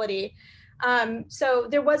disability. So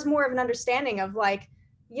there was more of an understanding of like,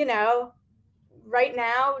 you know, right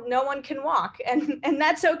now, no one can walk, and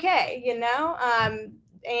that's okay, you know?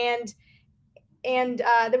 And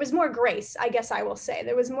there was more grace, I guess I will say.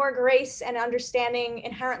 There was more grace and understanding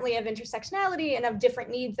inherently of intersectionality and of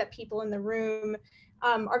different needs that people in the room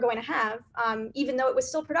are going to have, even though it was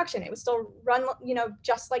still production. It was still run, you know,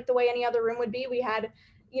 just like the way any other room would be. We had,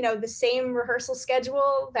 you know, the same rehearsal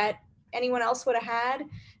schedule that anyone else would have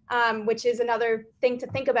had, which is another thing to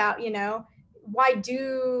think about, you know. Why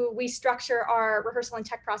do we structure our rehearsal and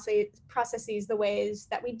tech processes the ways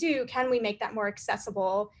that we do? Can we make that more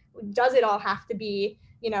accessible? Does it all have to be,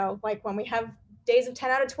 you know, like when we have days of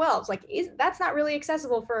 10 out of 12s, like that's not really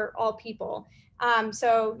accessible for all people.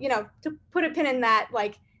 So, you know, to put a pin in that,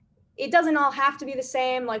 like, it doesn't all have to be the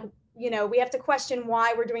same. Like, you know, we have to question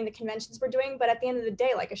why we're doing the conventions we're doing, but at the end of the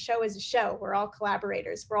day, like, a show is a show. We're all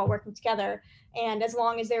collaborators, we're all working together. And as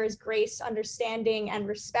long as there is grace, understanding, and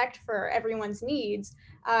respect for everyone's needs,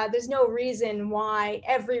 there's no reason why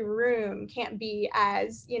every room can't be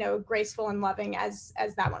as, you know, graceful and loving as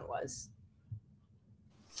that one was.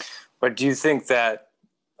 But do you think that,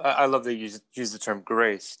 I love that you use the term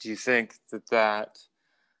grace, do you think that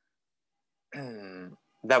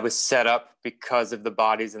that was set up because of the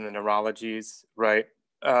bodies and the neurologies, right,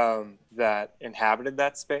 that inhabited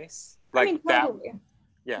that space? Like, I mean, totally. That,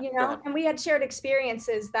 yeah, you know, and we had shared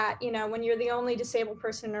experiences that, you know, when you're the only disabled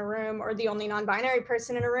person in a room or the only non-binary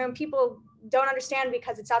person in a room, people don't understand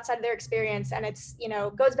because it's outside of their experience. And it's, you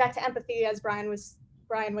know, goes back to empathy, as Brian was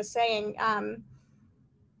saying.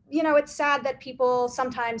 You know, it's sad that people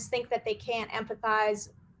sometimes think that they can't empathize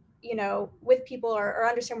you know, with people or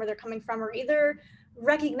understand where they're coming from, or either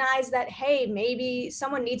recognize that, hey, maybe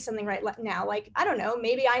someone needs something right now. Like, I don't know,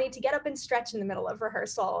 maybe I need to get up and stretch in the middle of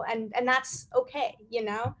rehearsal, and that's okay, you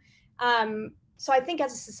know? So I think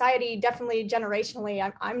as a society, definitely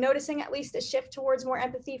generationally, I'm noticing at least a shift towards more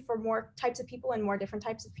empathy for more types of people and more different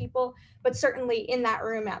types of people. But certainly in that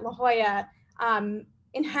room at La Jolla,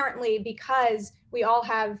 inherently, because we all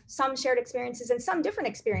have some shared experiences and some different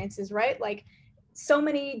experiences, right? Like, so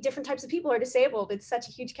many different types of people are disabled. It's such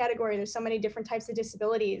a huge category. There's so many different types of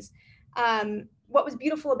disabilities. What was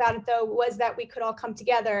beautiful about it, though, was that we could all come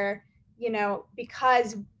together, you know,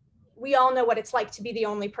 because we all know what it's like to be the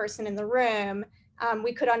only person in the room.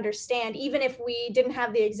 We could understand, even if we didn't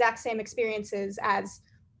have the exact same experiences as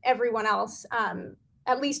everyone else,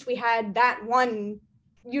 at least we had that one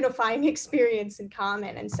unifying experience in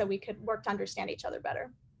common. And so we could work to understand each other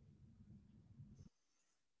better.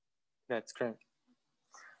 That's great.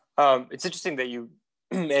 It's interesting that you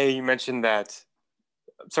mentioned that.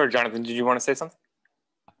 Sorry, Jonathan, did you want to say something?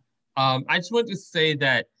 I just want to say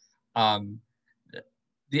that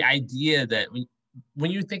the idea that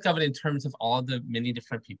when you think of it in terms of all the many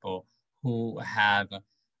different people who have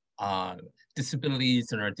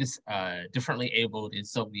disabilities and are differently abled in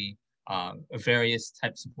so many various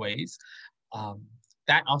types of ways,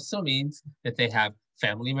 that also means that they have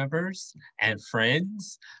family members and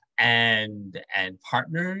friends and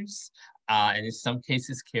partners, and in some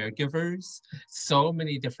cases caregivers, so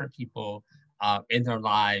many different people in their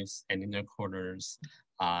lives and in their corners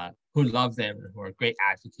who love them, who are great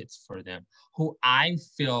advocates for them, who I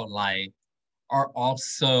feel like are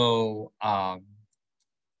also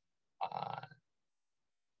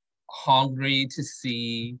hungry to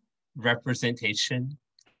see representation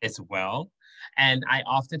as well. And I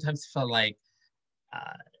oftentimes feel like,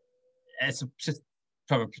 as just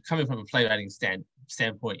coming from a playwriting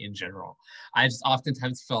standpoint in general, I just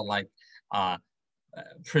oftentimes feel like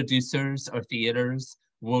producers or theaters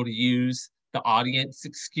will use the audience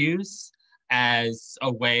excuse as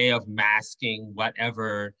a way of masking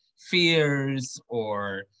whatever fears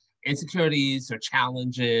or insecurities or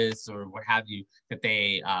challenges or what have you that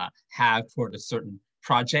they have toward a certain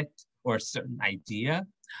project or a certain idea.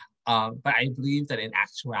 But I believe that in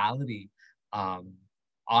actuality,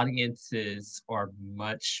 audiences are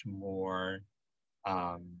much more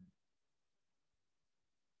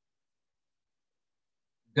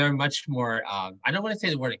they're much more, I don't want to say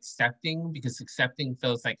the word accepting, because accepting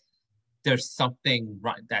feels like there's something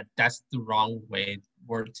right, that's the wrong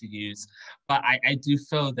word to use. But I do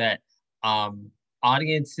feel that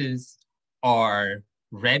audiences are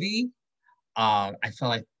ready. I feel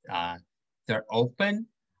like they're open.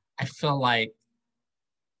 I feel like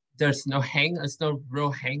there's no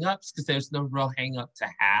real hang-ups, because there's no real hang-up to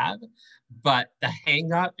have, but the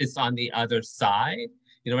hang-up is on the other side.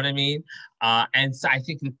 You know what I mean? And so I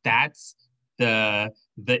think that that's the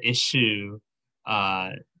issue.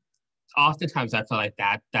 Oftentimes I feel like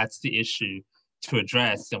that's the issue to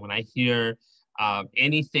address. And when I hear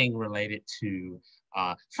anything related to,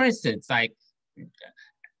 for instance, like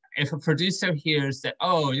if a producer hears that,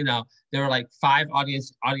 oh, you know, there were like 5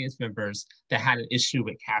 audience members that had an issue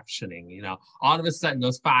with captioning, you know, all of a sudden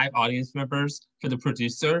those 5 audience members for the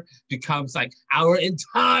producer becomes like our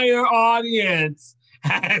entire audience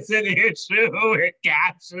has an issue with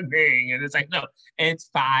captioning. And it's like, no, it's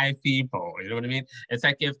 5 people. You know what I mean? It's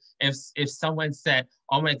like if someone said,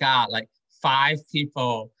 oh my God, like 5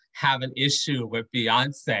 people have an issue with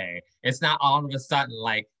Beyonce, it's not all of a sudden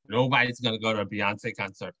like nobody's gonna go to a Beyonce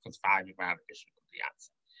concert because 5 people have an issue with Beyonce.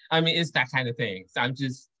 I mean, it's that kind of thing. So I'm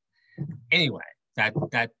just, anyway,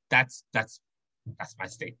 that's my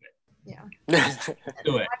statement. Yeah.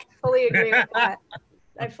 Do it. I fully agree with that.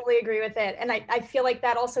 I fully agree with it. And I feel like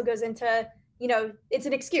that also goes into, you know, it's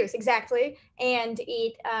an excuse, exactly. And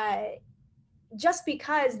it, just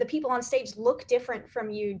because the people on stage look different from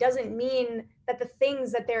you doesn't mean that the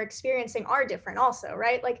things that they're experiencing are different also,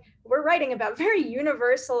 right? Like, we're writing about very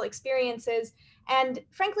universal experiences. And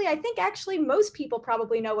frankly, I think actually most people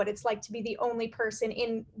probably know what it's like to be the only person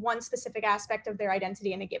in one specific aspect of their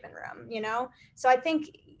identity in a given room, you know? So I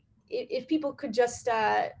think if people could just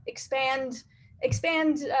expand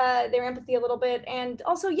their empathy a little bit. And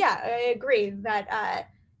also, yeah, I agree that,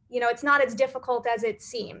 you know, it's not as difficult as it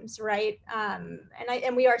seems, right?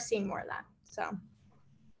 And we are seeing more of that, so.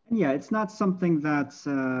 Yeah, it's not something that's,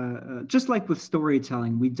 just like with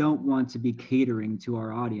storytelling, we don't want to be catering to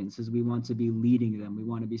our audiences. We want to be leading them. We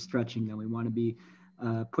want to be stretching them. We want to be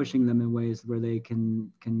pushing them in ways where they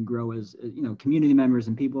can grow as, you know, community members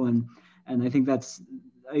and people. And I think I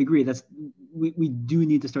agree, we do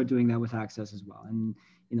need to start doing that with access as well. And,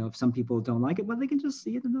 You know, if some people don't like it, well, they can just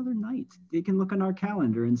see it another night. They can look on our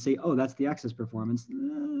calendar and say, oh, that's the Access performance.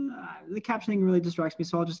 The captioning really distracts me,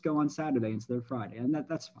 so I'll just go on Saturday instead of Friday. And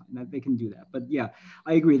that's fine, they can do that. But yeah,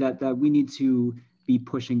 I agree that we need to be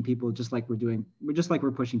pushing people just like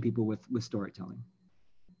we're pushing people with storytelling.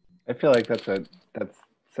 I feel like that's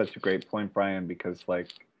such a great point, Brian, because like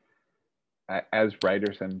as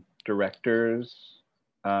writers and directors,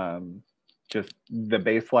 just the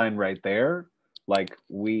baseline right there, like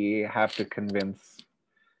we have to convince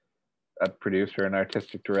a producer, an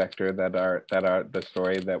artistic director that the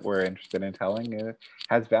story that we're interested in telling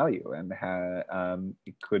has value and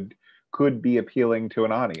it could be appealing to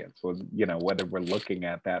an audience. Well, you know, whether we're looking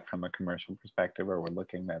at that from a commercial perspective or we're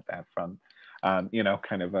looking at that from, you know,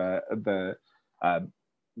 kind of the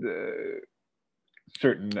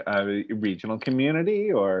certain regional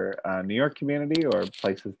community or New York community or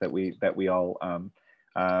places that we all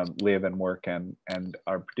live and work and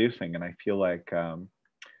are producing. And I feel like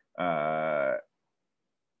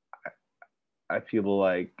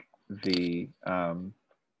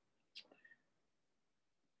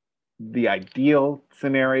the ideal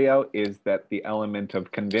scenario is that the element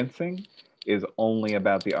of convincing is only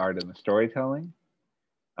about the art and the storytelling.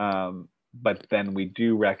 But then we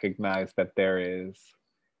do recognize that there is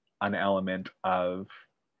an element of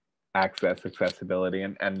accessibility.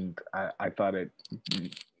 And I thought it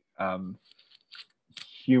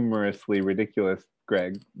humorously ridiculous,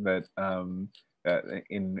 Greg, that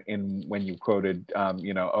in when you quoted,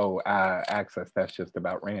 you know, access, that's just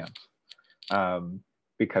about ramps.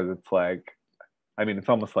 Because it's like, I mean, it's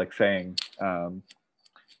almost like saying,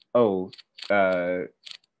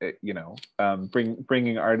 you know,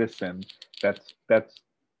 bringing artists in, that's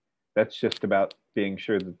just about being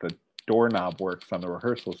sure that the doorknob works on the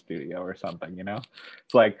rehearsal studio or something, you know?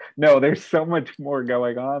 It's like, no, there's so much more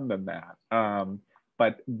going on than that.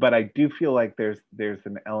 But I do feel like there's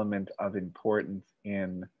an element of importance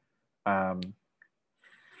in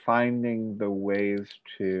finding the ways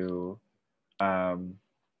to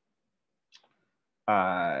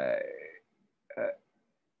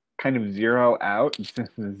kind of zero out,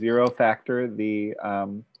 zero factor the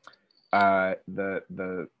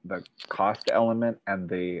cost element and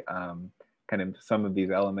the kind of some of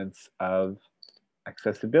these elements of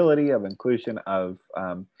accessibility, of inclusion, of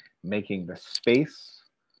making the space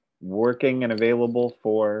working and available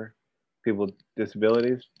for people with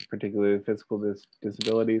disabilities, particularly physical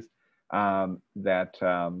disabilities, that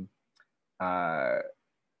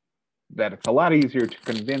it's a lot easier to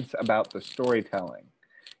convince about the storytelling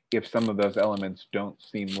if some of those elements don't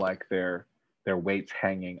seem like their weight's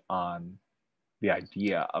hanging on the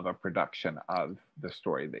idea of a production of the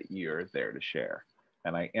story that you're there to share.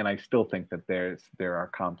 And I still think that there are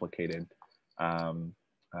complicated, you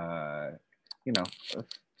know,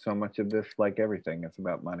 so much of this, like everything, it's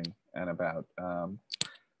about money and about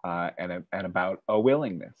and about a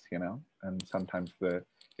willingness, you know. And sometimes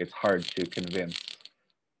it's hard to convince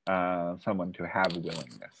someone to have a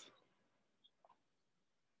willingness.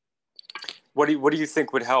 What do you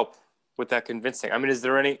think would help with that convincing? I mean, is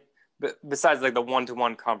there any, besides like the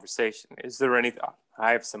one-to-one conversation, is there any,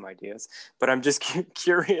 I have some ideas, but I'm just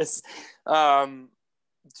curious,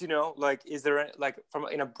 you know, like, is there like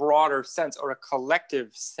in a broader sense or a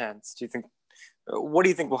collective sense, what do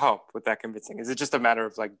you think will help with that convincing? Is it just a matter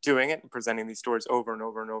of like doing it and presenting these stories over and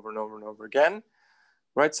over and over and over and over again,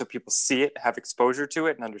 right? So people see it, have exposure to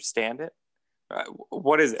it and understand it.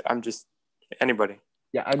 What is it? I'm just, anybody.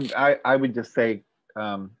 Yeah, I would just say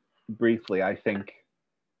briefly, I think,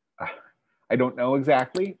 I don't know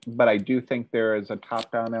exactly, but I do think there is a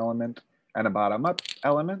top-down element and a bottom-up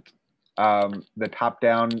element. The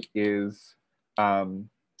top-down is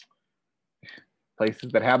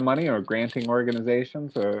places that have money or granting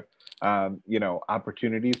organizations or, you know,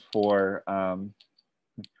 opportunities for a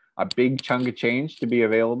big chunk of change to be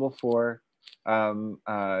available for,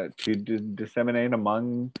 to disseminate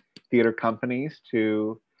among theater companies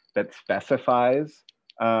that specifies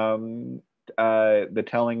the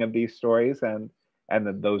telling of these stories and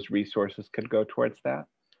that those resources could go towards that.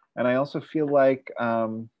 And I also feel like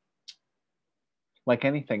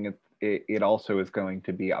anything, it also is going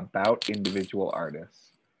to be about individual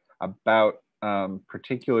artists, about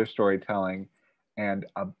particular storytelling, and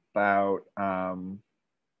about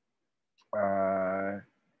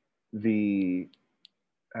the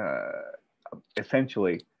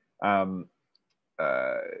essentially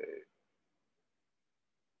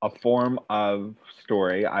a form of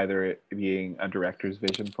story, either it being a director's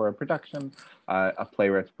vision for a production, a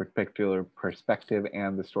playwright's particular perspective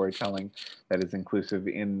and the storytelling that is inclusive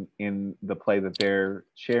in the play that they're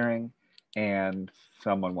sharing, and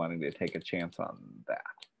someone wanting to take a chance on that.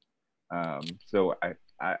 So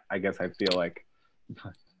I guess I feel like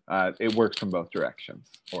it works from both directions,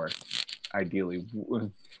 or ideally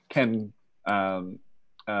can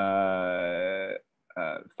find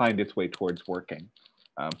its way towards working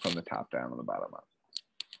from the top down and the bottom up.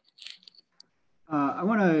 I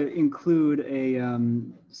want to include a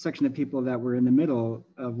section of people that were in the middle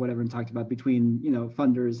of what everyone talked about between,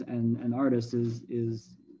 funders and artists is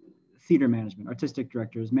theater management, artistic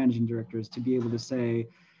directors, managing directors, to be able to say,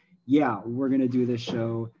 yeah, we're going to do this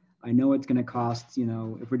show. I know it's going to cost,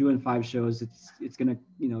 if we're doing 5 shows, it's going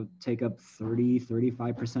to, take up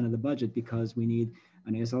 35% of the budget because we need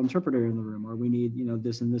an ASL interpreter in the room, or we need,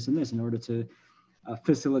 this and this and this in order to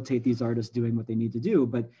facilitate these artists doing what they need to do.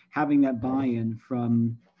 But having that buy-in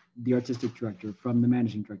from the artistic director, from the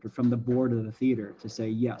managing director, from the board of the theater to say,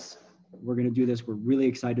 yes, we're going to do this. We're really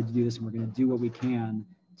excited to do this, and we're going to do what we can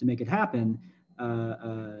to make it happen.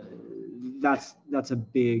 That's a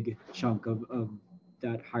big chunk of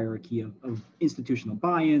that hierarchy of institutional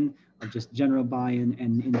buy-in, of just general buy-in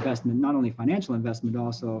and investment, not only financial investment, but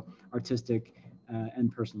also artistic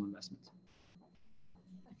and personal investment.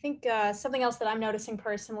 I think something else that I'm noticing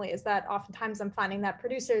personally is that oftentimes I'm finding that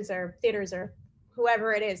producers or theaters or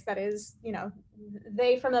whoever it is that is,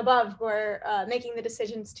 they from above who are making the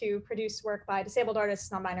decisions to produce work by disabled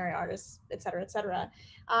artists, non-binary artists, et cetera, et cetera.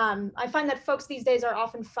 I find that folks these days are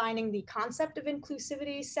often finding the concept of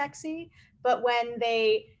inclusivity sexy, but when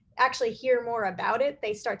they actually hear more about it,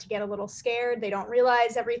 they start to get a little scared. They don't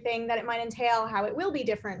realize everything that it might entail, how it will be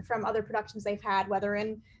different from other productions they've had, whether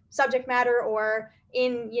in subject matter or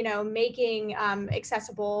in, making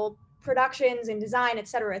accessible productions and design, et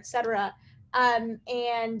cetera, et cetera. And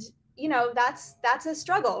that's a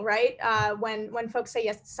struggle, right? When folks say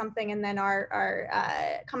yes to something and then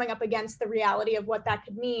are coming up against the reality of what that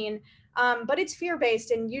could mean. But it's fear-based,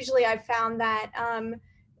 and usually I've found that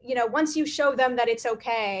once you show them that it's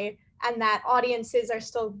okay and that audiences are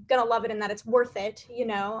still gonna love it and that it's worth it,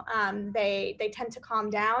 they tend to calm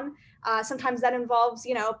down. Sometimes that involves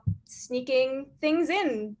sneaking things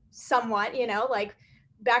in somewhat, like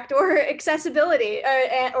backdoor accessibility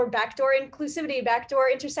or backdoor inclusivity, backdoor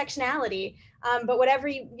intersectionality. But whatever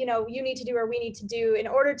you need to do or we need to do in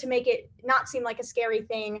order to make it not seem like a scary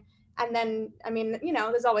thing. And then,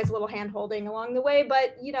 there's always a little hand holding along the way,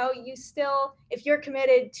 but you still, if you're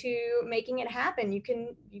committed to making it happen, you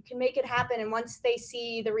can make it happen. And once they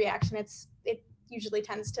see the reaction, it usually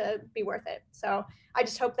tends to be worth it. So I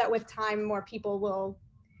just hope that with time, more people will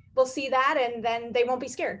see that, and then they won't be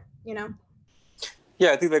scared,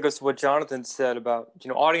 Yeah, I think that goes to what Jonathan said about,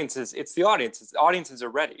 audiences. It's the audiences. Audiences are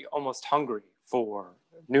ready, almost hungry for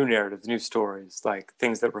new narratives, new stories, like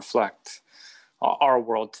things that reflect our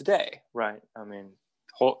world today, right? I mean,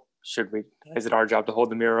 is it our job to hold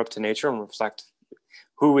the mirror up to nature and reflect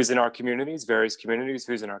who is in our communities, various communities,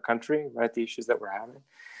 who's in our country, right? The issues that we're having.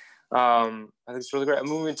 I think it's really great. I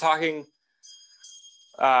mean, we've been talking,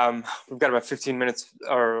 we've got about 15 minutes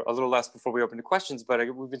or a little less before we open to questions, but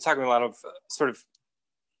we've been talking a lot of sort of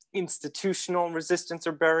institutional resistance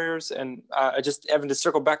or barriers. And Evan, to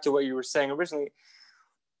circle back to what you were saying originally,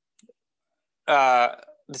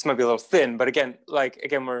 this might be a little thin, but again,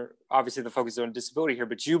 we're obviously the focus is on disability here,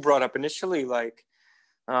 but you brought up initially,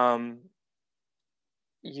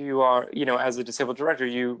 you are, as a disabled director,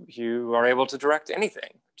 you are able to direct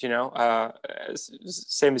anything,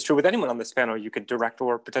 same is true with anyone on this panel. You could direct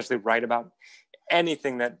or potentially write about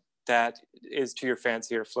anything that is to your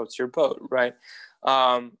fancy or floats your boat, right?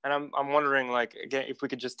 And I'm wondering, again, if we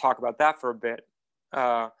could just talk about that for a bit,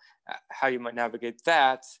 how you might navigate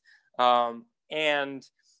that. And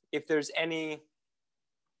if is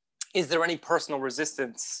there any personal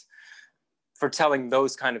resistance for telling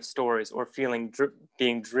those kind of stories or feeling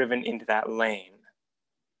being driven into that lane?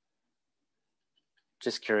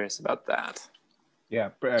 Just curious about that. Yeah,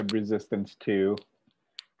 resistance to,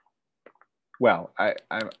 well, I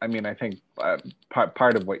think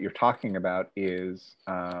part of what you're talking about is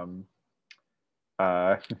kind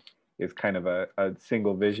of a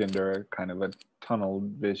single vision or kind of a tunnel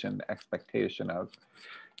vision expectation of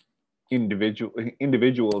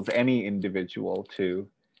individuals, any individual to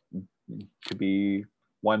be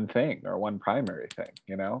one thing or one primary thing,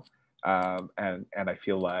 and I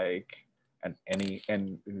feel like any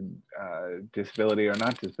disability or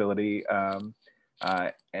not disability,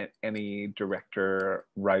 any director,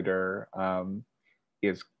 writer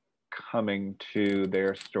is coming to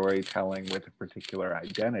their storytelling with a particular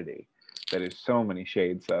identity that is so many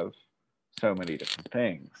shades of so many different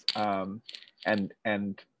things, and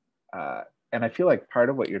I feel like part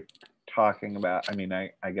of what you're talking about, I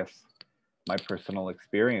guess my personal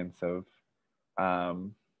experience of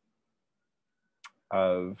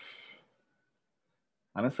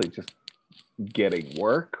honestly just getting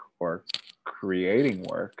work or creating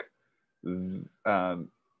work,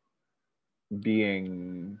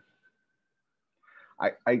 being,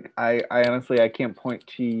 I honestly, I can't point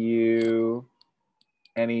to you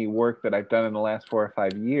any work that I've done in the last 4 or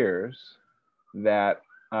 5 years that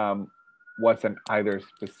wasn't either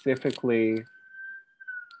specifically,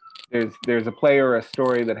 there's a play or a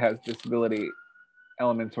story that has disability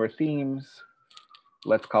elements or themes.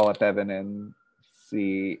 Let's call up Evan and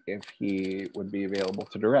see if he would be available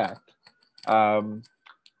to direct.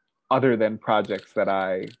 Other than projects that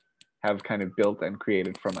I have kind of built and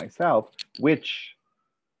created for myself, which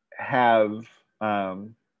have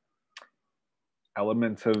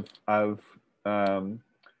elements of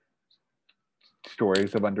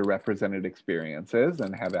stories of underrepresented experiences,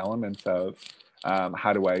 and have elements of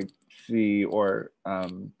how do I see or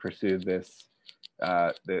pursue this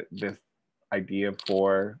this idea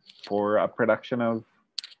for a production of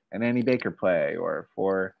an Annie Baker play or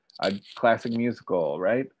for a classic musical,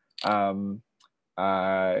 right?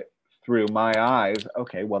 Through my eyes,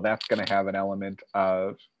 okay, well, that's going to have an element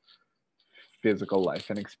of physical life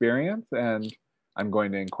and experience, and I'm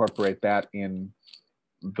going to incorporate that in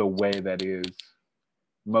the way that is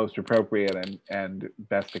most appropriate and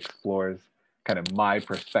best explores kind of my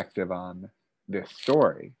perspective on this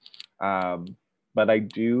story. But I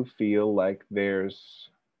do feel like there's,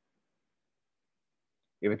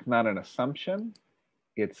 if it's not an assumption,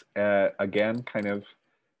 it's again kind of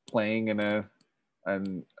playing in a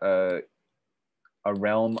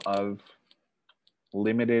realm of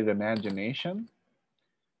limited imagination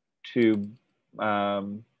to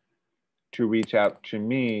reach out to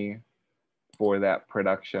me for that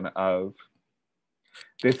production of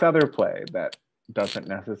this other play that doesn't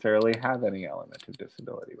necessarily have any element of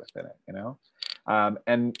disability within it, you know,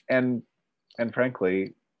 and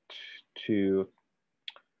frankly, to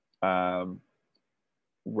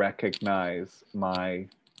recognize my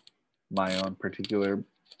own particular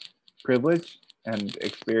privilege and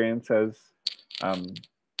experience as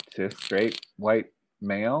cis straight white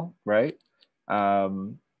male, right?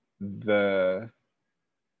 In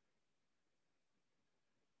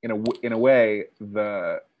a way,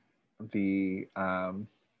 the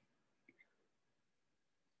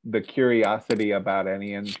curiosity about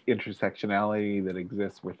any intersectionality that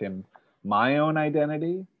exists within my own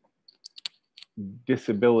identity,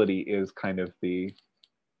 disability is kind of the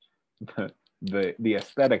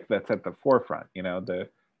aesthetic that's at the forefront, you know, the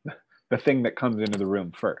thing that comes into the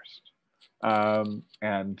room first.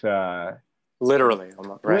 Literally,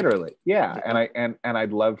 right? Literally, yeah. And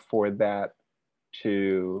I'd love for that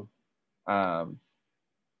to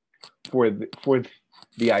for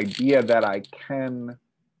the idea that I can,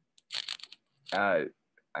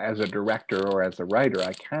 as a director or as a writer,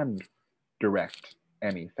 I can direct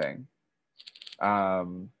anything.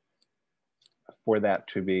 For that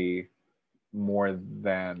to be more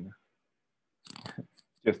than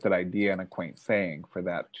just an idea and a quaint saying, for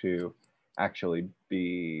that to actually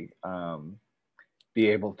be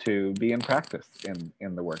able to be in practice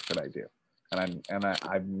in the work that I do. And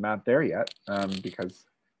I'm not there yet, because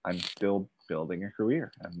I'm still building a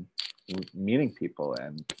career and meeting people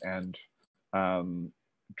and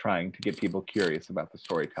trying to get people curious about the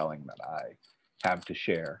storytelling that I have to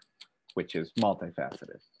share, which is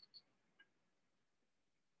multifaceted.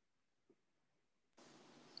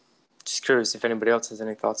 Just curious if anybody else has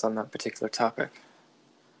any thoughts on that particular topic.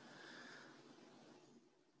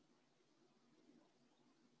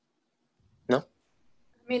 No? I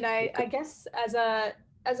mean, I guess as a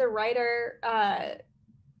writer, I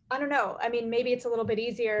don't know. I mean, maybe it's a little bit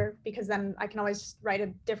easier because then I can always write a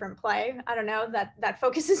different play. I don't know, that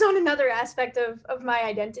focuses on another aspect of my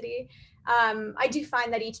identity. I do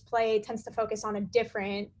find that each play tends to focus on a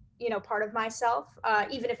different, you know, part of myself,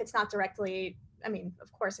 even if it's not directly, I mean,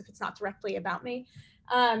 of course, if it's not directly about me.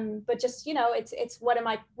 But just, you know, it's what am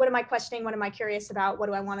I questioning? What am I curious about? What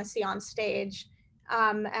do I want to see on stage?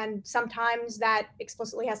 And sometimes that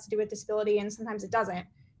explicitly has to do with disability and sometimes it doesn't.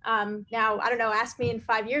 Now, I don't know, ask me in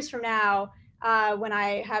 5 years from now, when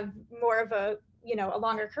I have more of a, you know, a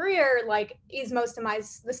longer career, like, is most of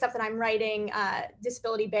the stuff that I'm writing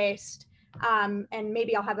disability based? And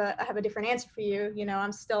maybe I'll have a different answer for you. You know,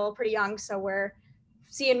 I'm still pretty young, so we're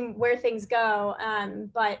seeing where things go.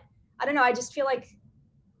 But I don't know, I just feel like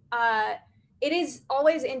it is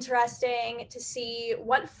always interesting to see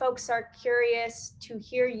what folks are curious to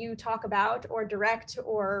hear you talk about or direct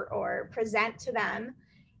or present to them.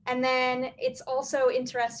 And then it's also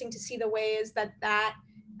interesting to see the ways that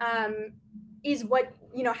is what,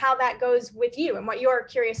 you know, how that goes with you and what you're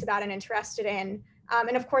curious about and interested in.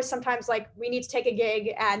 And of course, sometimes like we need to take a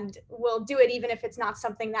gig and we'll do it even if it's not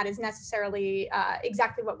something that is necessarily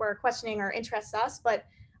exactly what we're questioning or interests us. But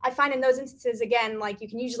I find in those instances, again, like you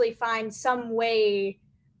can usually find some way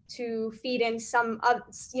to feed in some,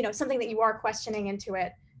 you know, something that you are questioning into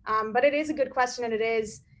it. But it is a good question, and it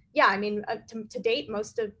is, yeah, I mean, to date,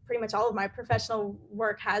 most of pretty much all of my professional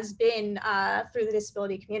work has been through the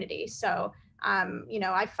disability community. So, you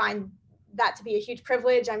know, I find that to be a huge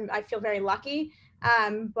privilege. I feel very lucky.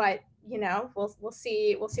 But you know, we'll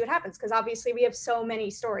see what happens, because obviously we have so many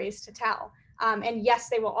stories to tell. And yes,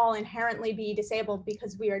 they will all inherently be disabled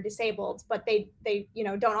because we are disabled, but they you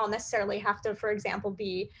know, don't all necessarily have to, for example,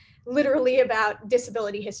 be literally about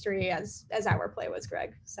disability history as our play was,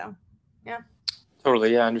 Greg. So, yeah.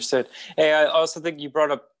 Totally, yeah, understood. Hey, I also think you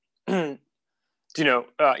brought up, you know,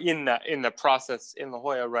 in the process in La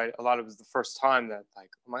Jolla, right? A lot of it was the first time that,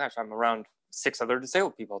 like, oh my gosh, I'm around 6 other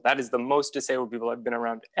disabled people. That is the most disabled people I've been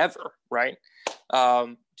around ever, right?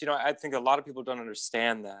 You know, I think a lot of people don't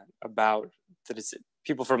understand that about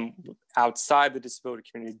people from outside the disability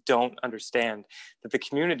community don't understand that the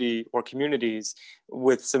community or communities,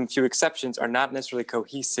 with some few exceptions, are not necessarily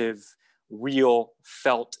cohesive, real,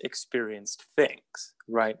 felt, experienced things,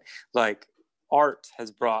 right? Like art has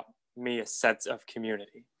brought me a sense of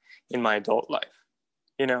community in my adult life.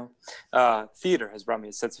 You know, theater has brought me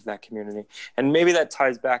a sense of that community. And maybe that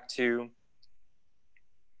ties back to,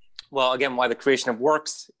 well, again, why the creation of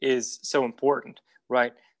works is so important,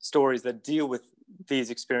 right? Stories that deal with these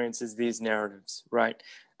experiences, these narratives, right?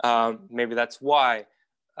 Maybe that's why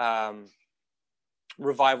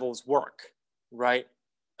revivals work, right?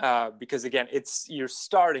 Because again, you're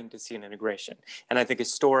starting to see an integration. And I think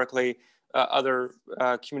historically, other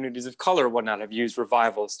communities of color, whatnot, have used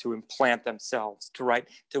revivals to implant themselves,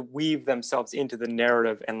 to weave themselves into the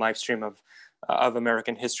narrative and life stream of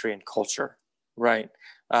American history and culture, right?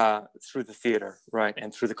 Through the theater, right?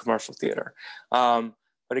 And through the commercial theater.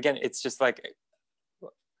 But again, it's just like,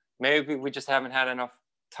 maybe we just haven't had enough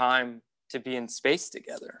time to be in space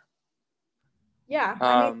together. Yeah,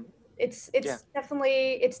 I mean, it's yeah.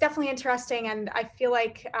 definitely interesting, and I feel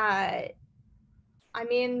like I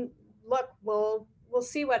mean, look, we'll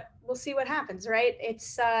see what happens, right?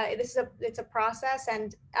 It's a process,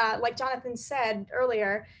 and like Jonathan said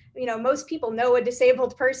earlier, you know, most people know a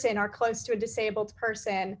disabled person or close to a disabled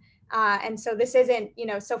person, and so this isn't, you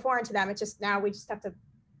know, so foreign to them. It's just now we just have to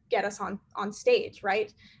get us on stage,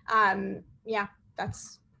 right? Yeah,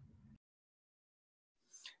 that's.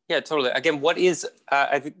 Yeah, totally. Again, what is,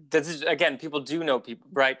 I think this is, again, people do know people,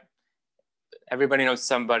 right? Everybody knows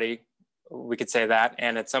somebody, we could say that.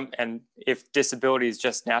 And and if disability is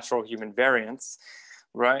just natural human variance,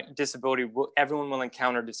 right? Everyone will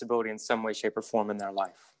encounter disability in some way, shape, or form in their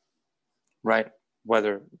life, right?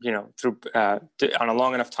 Whether, you know, through, on a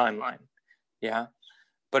long enough timeline. Yeah.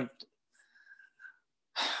 But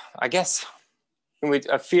I guess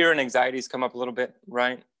fear and anxieties come up a little bit,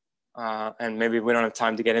 right? And maybe we don't have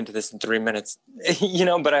time to get into this in 3 minutes, you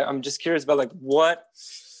know, but I'm just curious about like what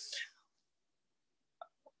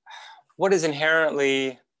is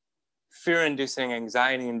inherently fear-inducing,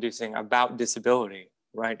 anxiety-inducing about disability,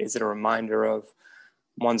 right? Is it a reminder of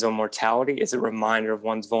one's own mortality? Is it a reminder of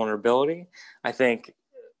one's vulnerability? I think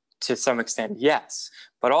to some extent, yes,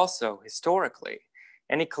 but also historically,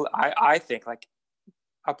 I think like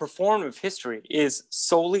a performative history is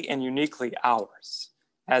solely and uniquely ours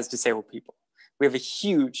as disabled people. We have a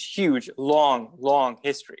huge, huge, long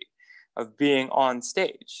history of being on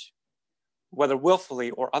stage, whether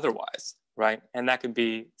willfully or otherwise, right? And that can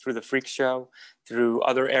be through the freak show, through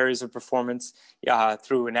other areas of performance,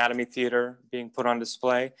 through anatomy theater being put on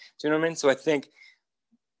display. Do you know what I mean? So I think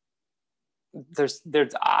there's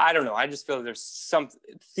I don't know, I just feel like there's some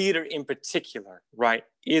theater in particular, right,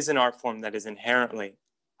 is an art form that is inherently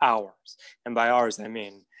ours. And by ours, I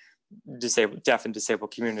mean deaf and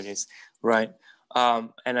disabled communities, right?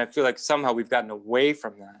 And I feel like somehow we've gotten away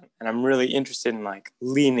from that. And I'm really interested in like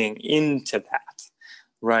leaning into that,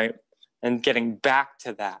 right? And getting back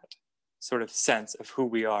to that sort of sense of who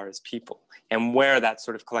we are as people and where that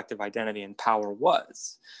sort of collective identity and power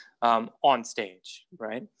was on stage,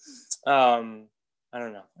 right? I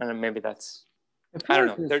don't know. And maybe that's, I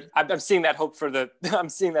don't know. I'm seeing that hope I'm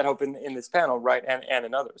seeing that hope in this panel, right? And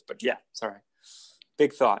in others, but yeah, sorry.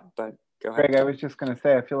 Big thought, but go ahead. Greg, I was just going to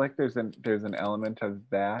say, I feel like there's an element of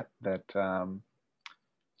that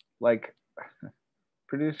like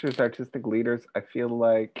producers, artistic leaders, I feel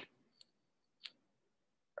like,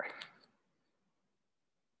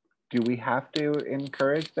 do we have to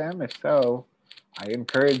encourage them? If so, I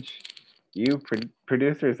encourage you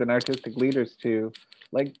producers and artistic leaders to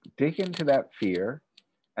like dig into that fear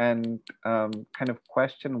and kind of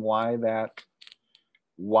question why that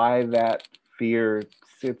fear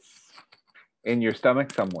sits in your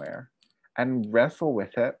stomach somewhere, and wrestle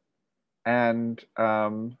with it, and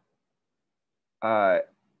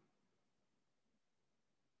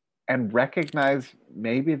recognize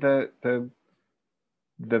maybe the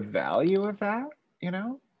value of that, you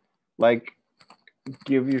know, like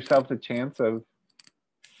give yourself the chance of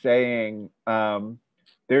saying,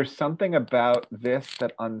 there's something about this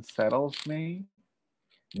that unsettles me.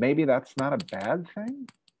 Maybe that's not a bad thing.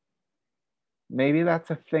 Maybe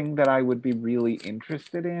that's a thing that I would be really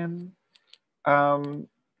interested in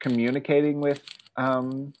communicating with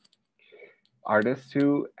artists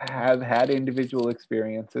who have had individual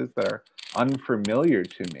experiences that are unfamiliar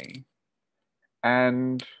to me,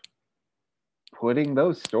 and putting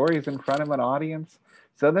those stories in front of an audience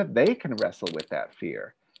so that they can wrestle with that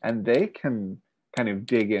fear and they can kind of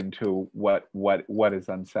dig into what is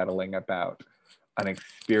unsettling about an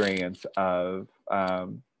experience of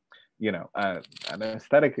you know, an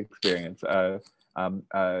aesthetic experience, kind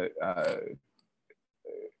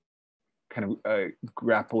of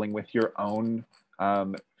grappling with your own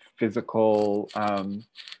physical,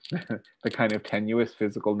 the kind of tenuous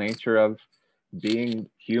physical nature of being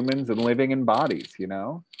humans and living in bodies, you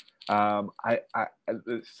know? So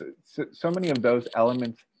many of those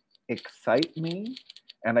elements excite me,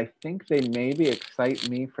 and I think they maybe excite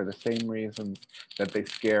me for the same reasons that they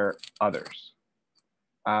scare others.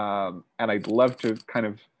 And I'd love to kind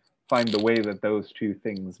of find the way that those two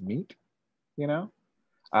things meet, you know?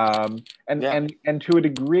 And to a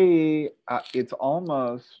degree, it's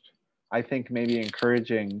almost, I think, maybe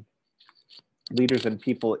encouraging leaders and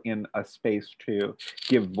people in a space to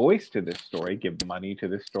give voice to this story, give money to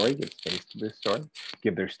this story, give space to this story,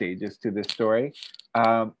 give their stages to this story.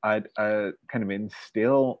 I'd kind of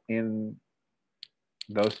instill in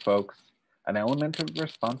those folks an element of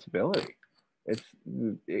responsibility. It's,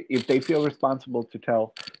 if they feel responsible to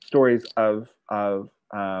tell stories of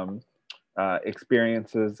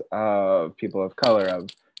experiences of people of color, of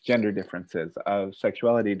gender differences, of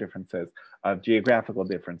sexuality differences, of geographical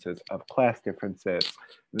differences, of class differences,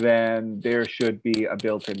 then there should be a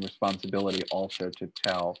built-in responsibility also to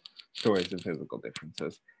tell stories of physical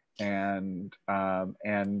differences, and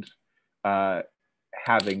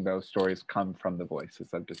having those stories come from the voices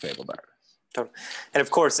of disabled artists. Totally. And of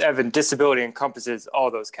course, Evan, disability encompasses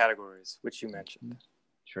all those categories, which you mentioned.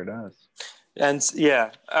 Sure does. And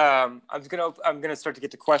yeah, I'm gonna start to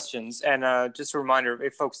get to questions. And just a reminder,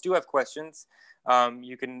 if folks do have questions,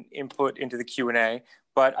 you can input into the Q&A.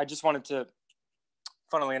 But I just wanted to,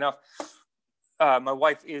 funnily enough, my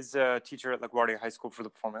wife is a teacher at LaGuardia High School for the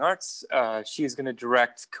Performing Arts. She is going to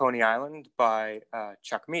direct Coney Island by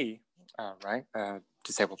Chuck Mee, right?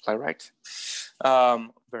 Disabled playwright,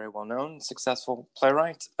 very well-known, successful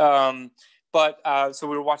playwright. So we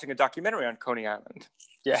were watching a documentary on Coney Island,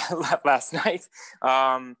 last night,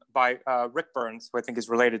 by Rick Burns, who I think is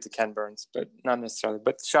related to Ken Burns, but not necessarily,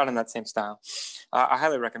 but shot in that same style. I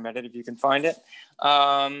highly recommend it if you can find it.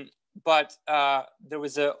 But there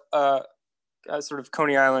was a sort of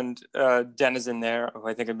Coney Island denizen there who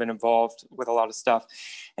I think had been involved with a lot of stuff.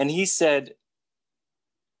 And he said,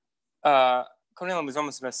 Coney Island was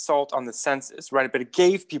almost an assault on the senses, right? But it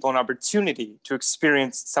gave people an opportunity to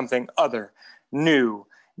experience something other, new,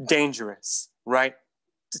 dangerous, right?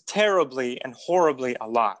 Terribly and horribly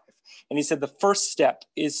alive. And he said the first step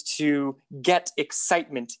is to get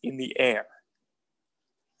excitement in the air.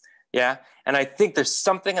 Yeah, and I think there's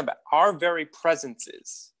something about our very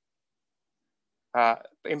presences,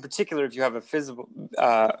 in particular if you have a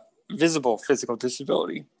visible physical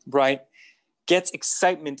disability, right? Gets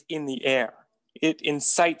excitement in the air. It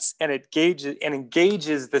incites and it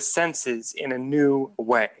engages the senses in a new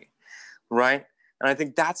way, right? And I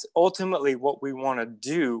think that's ultimately what we want to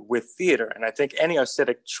do with theater. And I think any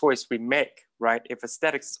aesthetic choice we make, right? If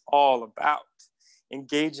aesthetics is all about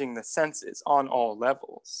engaging the senses on all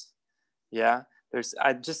levels, I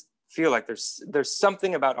just feel like there's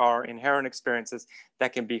something about our inherent experiences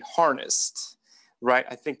that can be harnessed, right?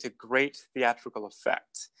 I think to great theatrical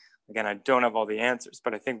effect. Again, I don't have all the answers,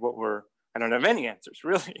 but I think I don't have any answers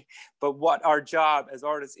really, but what our job as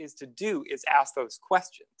artists is to do is ask those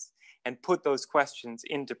questions and put those questions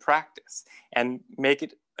into practice and make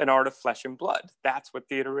it an art of flesh and blood. That's what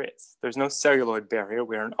theater is. There's no celluloid barrier.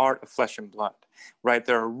 We're an art of flesh and blood, right?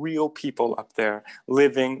 There are real people up there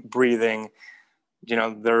living, breathing. You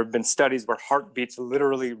know, there have been studies where heartbeats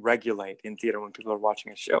literally regulate in theater when people are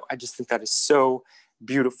watching a show. I just think that is so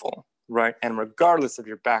beautiful, right? And regardless of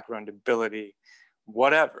your background, ability,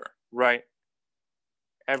 whatever, right?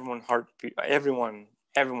 Everyone's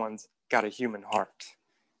got a human heart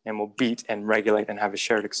and will beat and regulate and have a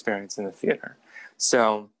shared experience in the theater.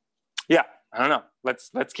 So yeah, I don't know.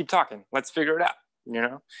 Let's keep talking. Let's figure it out, you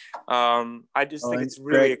know? I just think it's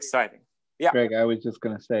really exciting. Yeah. Greg, I was just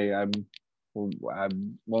going to say, I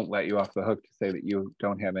won't let you off the hook to say that you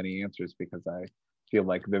don't have any answers, because I feel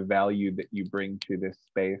like the value that you bring to this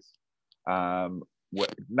space,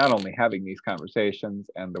 not only having these conversations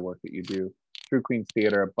and the work that you do through Queen's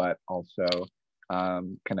Theater, but also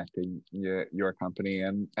connecting your company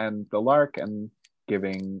and the Lark, and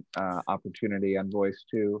giving opportunity and voice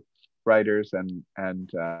to writers, and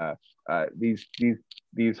these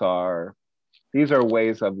are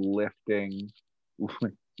ways of lifting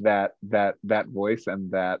that voice,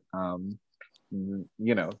 and that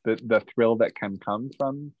you know, the thrill that can come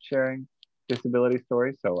from sharing disability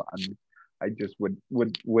stories. So I just would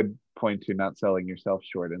point to not selling yourself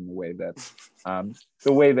short in the way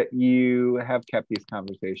that you have kept these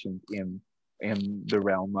conversations in the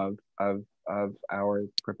realm of our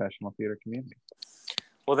professional theater community.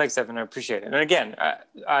 Well, thanks, Evan. I appreciate it. And again,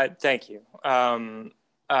 I thank you.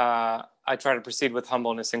 I try to proceed with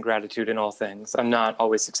humbleness and gratitude in all things. I'm not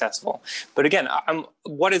always successful. But again,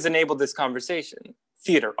 what has enabled this conversation?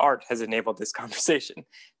 Theater, art has enabled this conversation.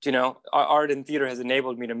 You know, art and theater has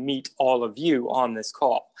enabled me to meet all of you on this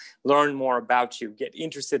call, learn more about you, get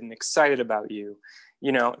interested and excited about you,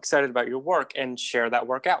 you know, excited about your work, and share that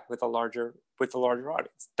work out with a larger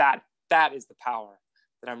audience. That is the power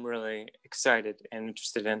that I'm really excited and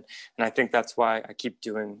interested in. And I think that's why I keep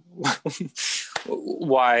doing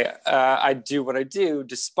why I do what I do,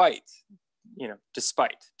 despite.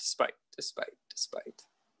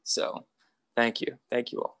 So thank you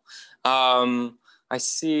all. I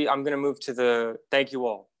see, I'm gonna move to the thank you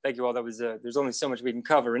all. That was there's only so much we can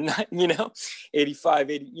cover in 80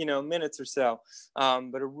 minutes or so,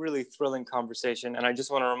 but a really thrilling conversation. And I just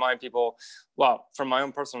want to remind people, well, from my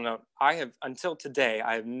own personal note, until today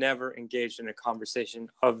I have never engaged in a conversation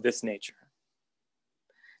of this nature.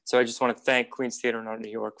 So I just want to thank Queen's Theater in Art New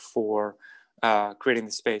York for creating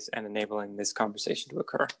the space and enabling this conversation to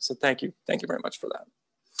occur. So thank you very much for that.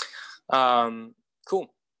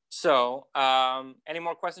 Cool. So any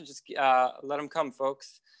more questions, just let them come,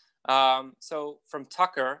 folks. So from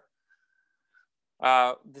Tucker,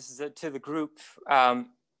 this is to the group.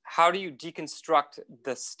 How do you deconstruct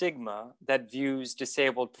the stigma that views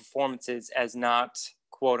disabled performances as not,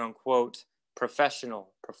 quote unquote,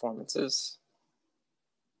 professional performances?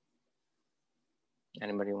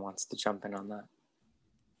 Anybody wants to jump in on that?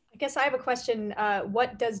 I guess I have a question.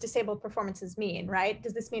 What does disabled performances mean, right?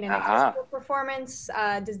 Does this mean an accessible performance?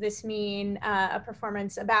 Does this mean a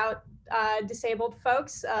performance about disabled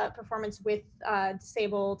folks, performance with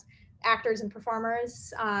disabled actors and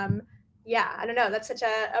performers? Yeah, I don't know. That's such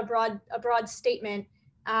a broad statement.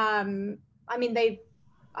 I mean,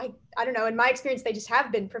 I don't know. In my experience, they just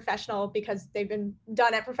have been professional because they've been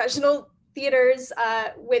done at professional theaters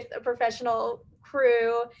with a professional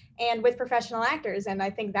crew and with professional actors, and I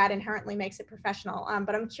think that inherently makes it professional.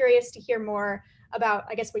 But I'm curious to hear more about,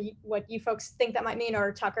 I guess, what you folks think that might mean,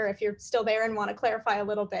 or Tucker, if you're still there and want to clarify a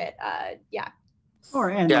little bit. Yeah.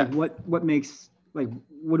 Like what makes, like,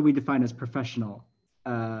 what do we define as professional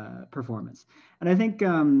performance? And I think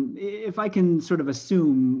if I can sort of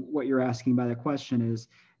assume what you're asking by the question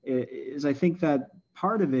is I think that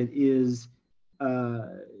part of it is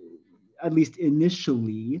at least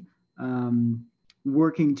initially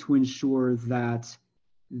working to ensure that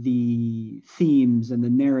the themes and the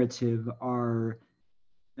narrative are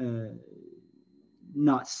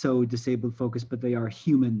not so disabled focused, but they are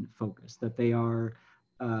human focused, that they are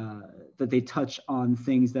that they touch on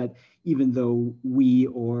things that, even though we,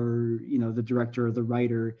 or the director or the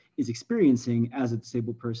writer, is experiencing as a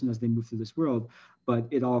disabled person as they move through this world, but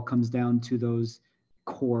it all comes down to those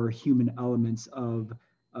core human elements of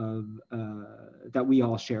that we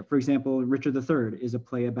all share. For example, Richard III is a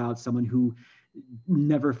play about someone who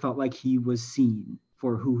never felt like he was seen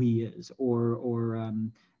for who he is, or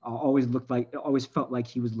always felt like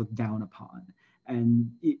he was looked down upon.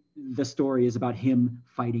 And the story is about him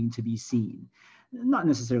fighting to be seen, not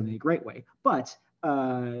necessarily in a great way, but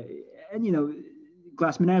Glass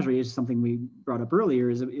Menagerie is something we brought up earlier.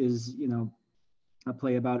 Is a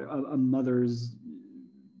play about a mother's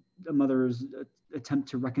attempt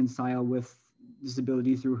to reconcile with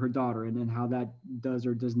disability through her daughter, and then how that does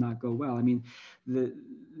or does not go well. I mean, the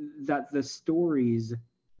stories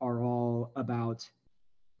are all about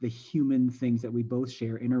the human things that we both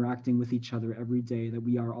share, interacting with each other every day, that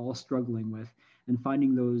we are all struggling with, and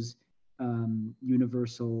finding those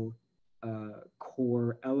universal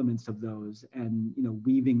core elements of those, and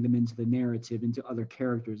weaving them into the narrative, into other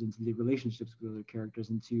characters, into the relationships with other characters,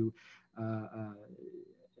 into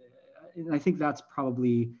and I think that's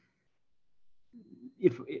probably,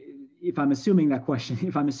 if I'm assuming that question,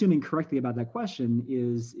 if I'm assuming correctly about that question,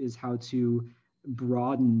 is how to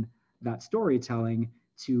broaden that storytelling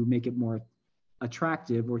to make it more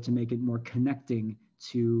attractive, or to make it more connecting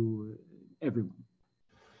to everyone.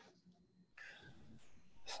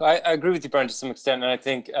 So I agree with you, Brian, to some extent. And I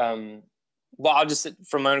think, well, I'll just,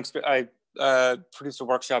 from my own experience, I produced a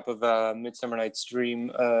workshop of Midsummer Night's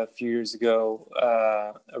Dream a few years ago,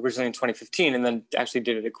 originally in 2015, and then actually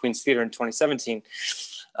did it at Queen's Theater in 2017,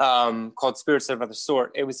 called Spirits of Another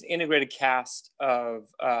Sort. It was an integrated cast of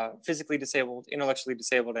physically disabled, intellectually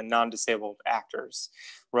disabled, and non-disabled actors,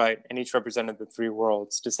 right? And each represented the three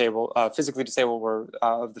worlds. Physically disabled were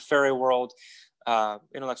of the fairy world,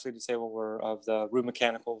 intellectually disabled were of the rude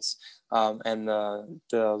mechanicals, and the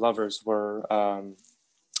lovers were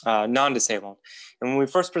non-disabled. And when we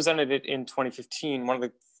first presented it in 2015, one of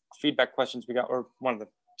the feedback questions we got, or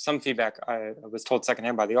some feedback I was told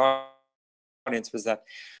secondhand by the audience, was that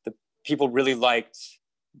the people really liked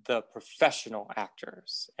the professional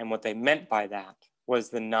actors, and what they meant by that was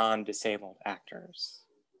the non-disabled actors.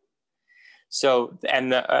 So,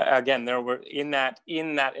 and again, there were in that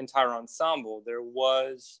entire ensemble, there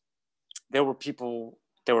were people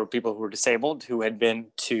who were disabled, who had been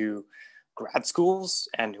to grad schools,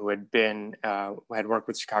 and who had worked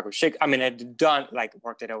with Chicago Shake. I mean, had done, like,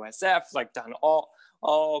 worked at OSF, like done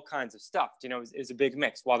all kinds of stuff. It was a big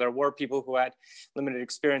mix. While there were people who had limited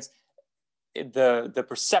experience, the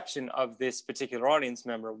perception of this particular audience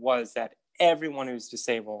member was that everyone who's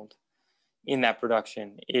disabled in that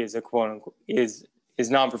production is a quote unquote is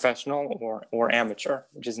non-professional or amateur,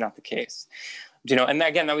 which is not the case. And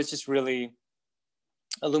again, that was just really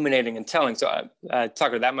illuminating and telling. So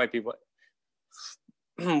Tucker, that might be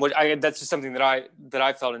that's just something that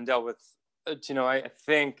I felt and dealt with. I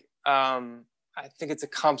think it's a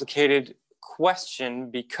complicated question,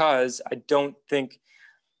 because I don't think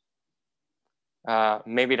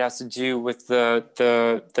maybe it has to do with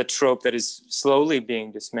the trope that is slowly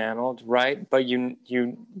being dismantled, right? But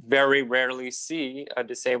you very rarely see a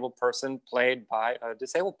disabled person played by a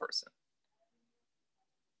disabled person.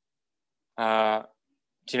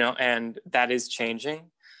 And that is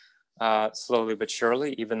changing slowly but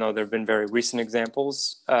surely, even though there have been very recent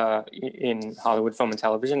examples in Hollywood film and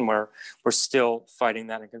television where we're still fighting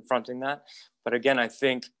that and confronting that. But again, I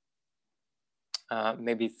think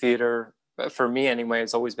maybe theater, for me anyway,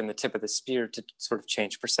 has always been the tip of the spear to sort of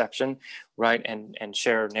change perception, right? And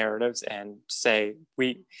share narratives and say,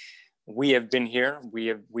 we have been here, we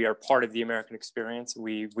are part of the American experience,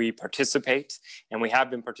 we participate, and we have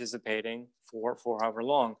been participating for however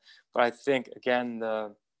long. But I think, again,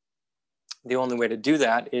 the only way to do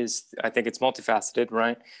that is, I think it's multifaceted,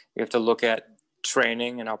 right? You have to look at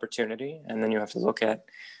training and opportunity, and then you have to look at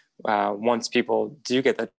once people do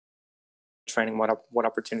get that training, what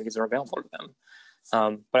opportunities are available to them.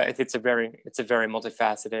 But I think it's a very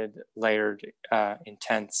multifaceted, layered,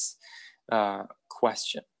 intense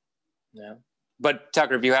question. Yeah. But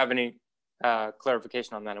Tucker, if you have any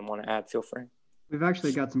clarification on that and want to add, feel free. We've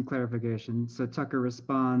actually got some clarification. So Tucker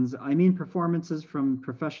responds, I mean performances from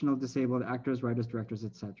professional disabled actors, writers, directors,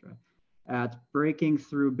 etc. At theater breaking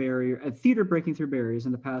through barriers,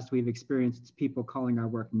 in the past, we've experienced people calling our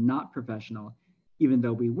work not professional, even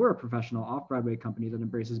though we were a professional off-Broadway company that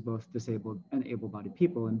embraces both disabled and able-bodied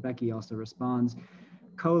people. And Becky also responds,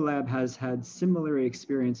 CoLab has had similar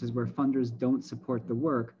experiences where funders don't support the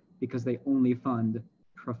work because they only fund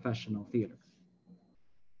professional theater.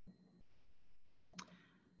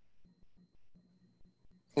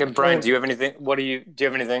 Yeah, Brian, do you have anything? Do you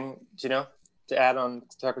have anything, to add on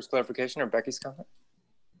Tucker's clarification or Becky's comment?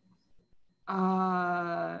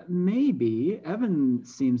 Maybe. Evan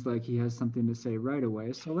seems like he has something to say right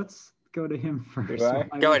away, so let's go to him first.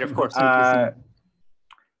 Go ahead, of course.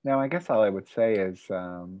 Now, I guess all I would say is,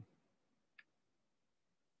 to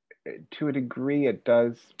a degree, it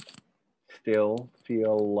does still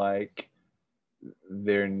feel like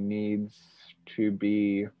there needs to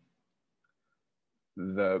be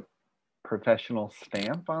the professional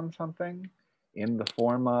stamp on something in the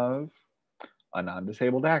form of a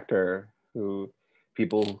non-disabled actor who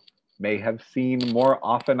people may have seen more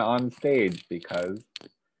often on stage because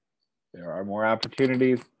there are more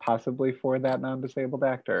opportunities possibly for that non-disabled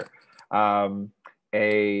actor.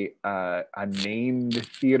 A named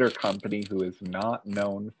theater company who is not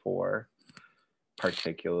known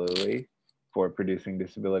particularly for producing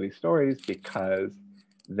disability stories because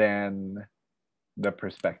then the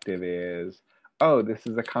perspective is, oh, this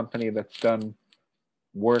is a company that's done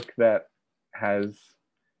work that has,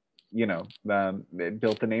 you know,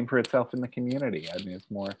 built a name for itself in the community. I mean,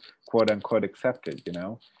 it's more quote unquote accepted, you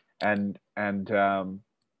know, and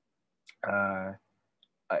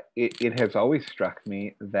it has always struck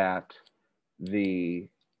me that the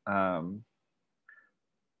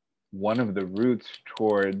one of the routes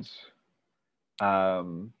towards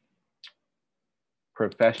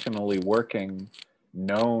professionally working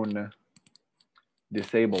known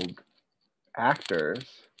disabled actors,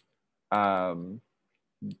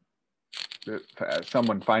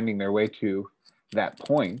 someone finding their way to that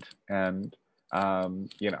point, and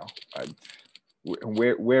you know,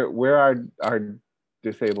 where are our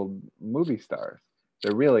disabled movie stars?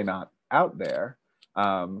 They're really not out there,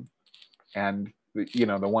 and you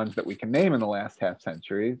know, the ones that we can name in the last half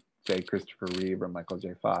century, say Christopher Reeve or Michael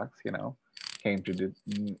J. Fox, you know, came to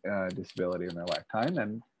disability in their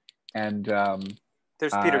lifetime, and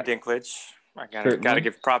there's Peter Dinklage. I gotta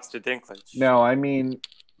give props to Dinklage. No, I mean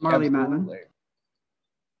Marley absolutely.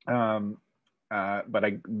 Matlin.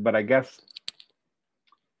 But I guess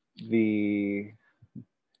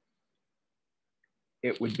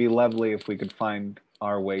it would be lovely if we could find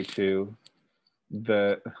our way to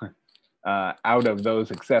the out of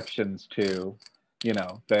those exceptions to, you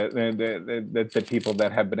know, the people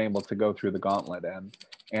that have been able to go through the gauntlet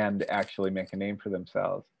and actually make a name for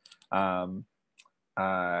themselves.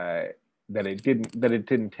 That it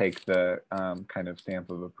didn't take the kind of stamp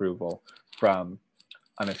of approval from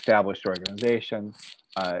an established organization,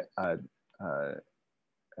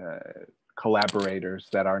 collaborators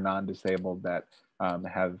that are non-disabled that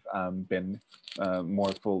have been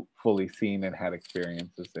more fully seen and had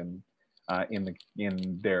experiences in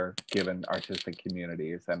their given artistic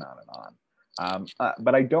communities, and on and on.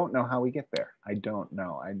 But I don't know how we get there. I don't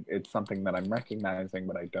know. It's something that I'm recognizing,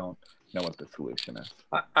 but I don't know what the solution is.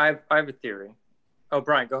 I have a theory. Oh,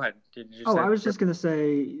 Brian, go ahead. I was just going to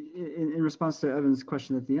say, in response to Evan's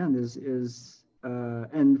question at the end,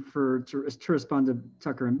 and to respond to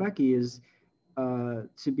Tucker and Becky, is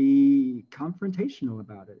to be confrontational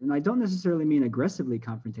about it. And I don't necessarily mean aggressively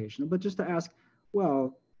confrontational, but just to ask,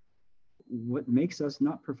 well, what makes us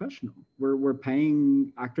not professional? We're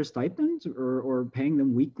paying actor stipends or paying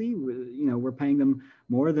them weekly. You know, we're paying them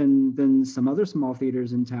more than some other small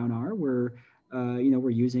theaters in town are. We're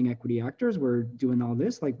using equity actors. We're doing all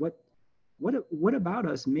this. Like, what about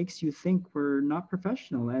us makes you think we're not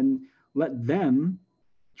professional? And let them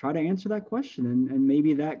try to answer that question. And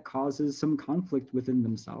maybe that causes some conflict within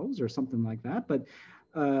themselves or something like that. But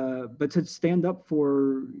to stand up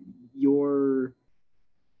for your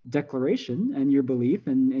declaration and your belief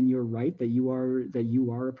and your right that you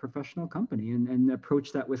are a professional company, and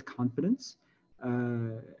approach that with confidence,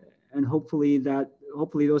 and hopefully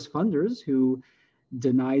those funders who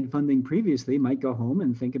denied funding previously might go home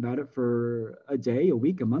and think about it for a day, a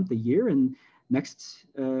week, a month, a year, and next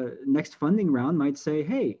funding round might say,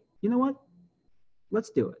 hey, you know what, let's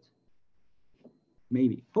do it.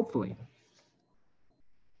 Maybe, hopefully.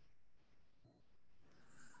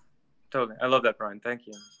 Totally. I love that, Brian. Thank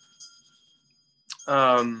you.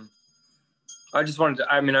 I just wanted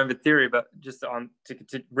to, I have a theory about just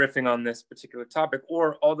to riffing on this particular topic,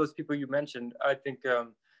 or all those people you mentioned. I think,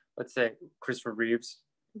 let's say Christopher Reeves,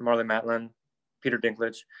 Marley Matlin, Peter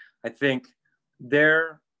Dinklage, I think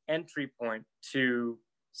their entry point to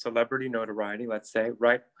celebrity notoriety, let's say,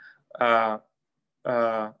 right,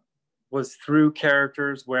 was through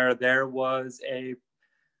characters where there was a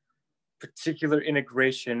particular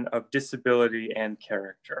integration of disability and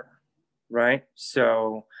character, right?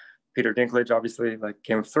 So Peter Dinklage, obviously, like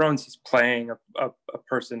Game of Thrones, he's playing a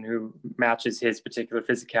person who matches his particular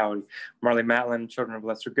physicality. Marley Matlin, Children of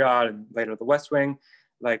Lesser God, and later The West Wing,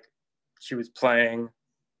 like she was playing,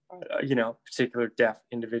 particular deaf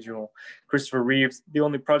individual. Christopher Reeves, the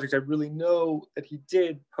only project I really know that he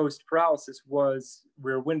did post-paralysis was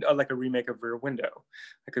Rear Window, like a remake of Rear Window.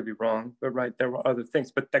 I could be wrong, but right, there were other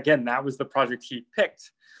things. But again, that was the project he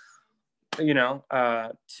picked,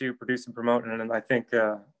 to produce and promote. And I think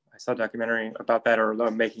I saw a documentary about that, or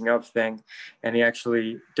a making of thing, and he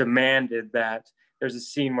actually demanded that there's a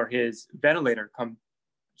scene where his ventilator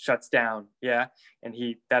shuts down, and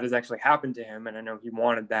that has actually happened to him, and I know he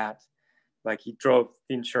wanted that. Like, he drove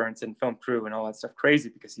the insurance and film crew and all that stuff crazy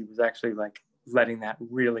because he was actually like letting that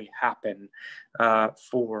really happen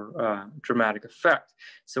for dramatic effect.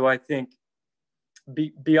 So I think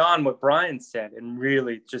beyond what Brian said, and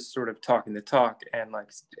really just sort of talking the talk and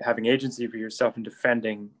like having agency for yourself and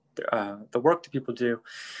defending the work that people do,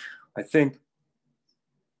 I think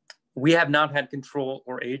we have not had control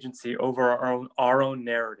or agency over our own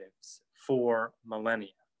narratives for millennia.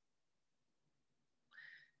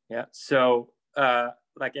 Yeah, so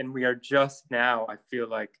and we are just now, I feel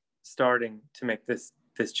like, starting to make this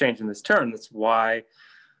change in this turn. That's why,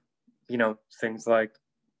 things like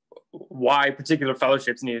why particular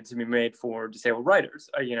fellowships needed to be made for disabled writers,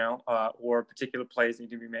 or particular plays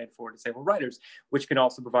need to be made for disabled writers, which can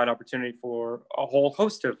also provide opportunity for a whole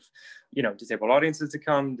host of, disabled audiences to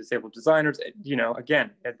come, disabled designers.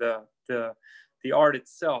 Again, the art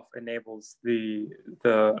itself enables the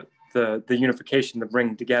unification, the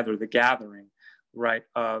bringing together, the gathering, right,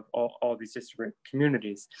 of all these disparate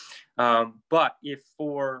communities. But if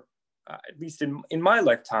for at least in my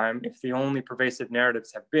lifetime, if the only pervasive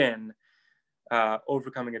narratives have been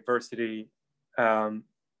overcoming adversity, being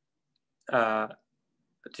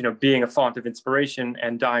a font of inspiration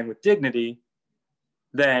and dying with dignity,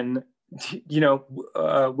 then,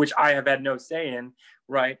 which I have had no say in,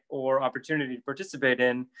 right, or opportunity to participate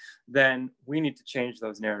in, then we need to change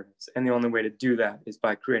those narratives. And the only way to do that is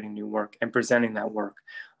by creating new work and presenting that work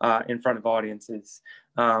in front of audiences,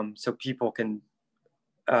 so people can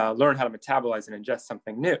learn how to metabolize and ingest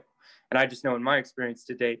something new. And I just know in my experience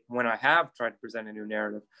to date, when I have tried to present a new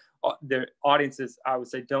narrative, the audiences, I would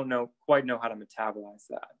say, don't quite know how to metabolize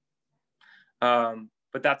that.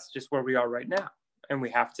 But that's just where we are right now. And we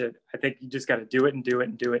have to, I think you just got to do it and do it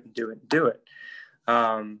and do it and do it and do it.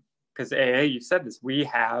 Because AA, you said this, we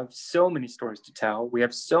have so many stories to tell. We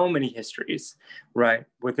have so many histories, right,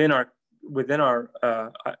 within our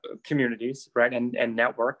communities, right, and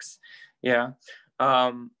networks, yeah,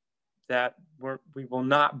 that we will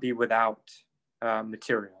not be without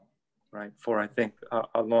material, right, for I think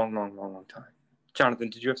a long time. Jonathan,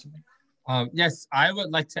 did you have something? Yes, I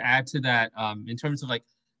would like to add to that in terms of like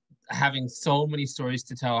having so many stories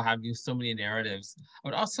to tell, having so many narratives. I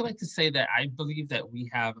would also like to say that I believe that we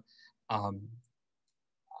have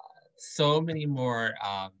so many more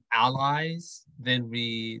allies than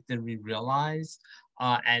we realize,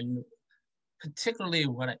 and particularly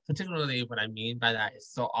what I mean by that is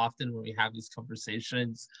so often when we have these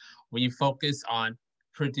conversations, when you focus on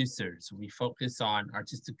producers, we focus on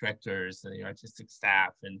artistic directors and the artistic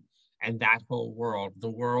staff and that whole world, the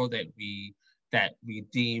world that we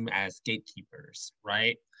deem as gatekeepers,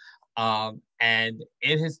 right? And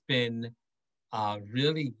it has been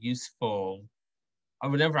really useful.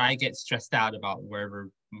 Whenever I get stressed out about wherever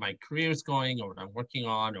my career is going or what I'm working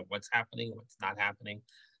on or what's happening, what's not happening,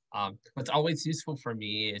 what's always useful for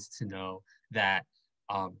me is to know that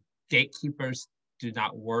gatekeepers do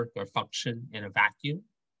not work or function in a vacuum,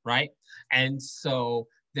 right? And so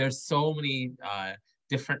there's so many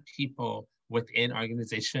different people within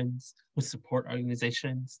organizations, who support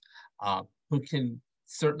organizations, who can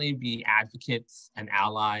certainly be advocates and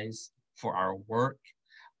allies for our work.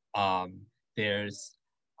 There's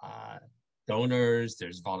donors,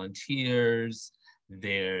 there's volunteers,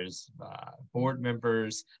 there's board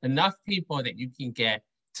members, enough people that you can get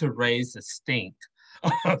to raise a stink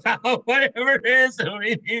about whatever it is that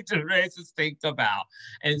we need to raise a stink about.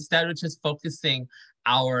 And instead of just focusing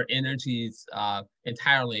our energies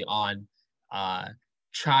entirely on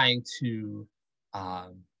trying to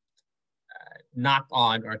knock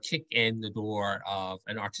on or kick in the door of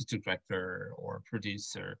an artistic director or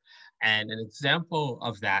producer. And an example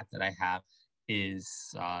of that I have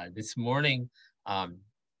is this morning, I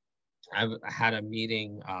had a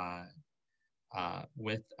meeting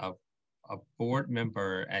with a board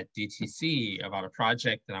member at DTC about a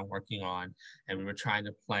project that I'm working on, and we were trying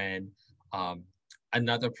to plan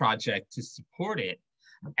another project to support it.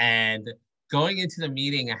 And going into the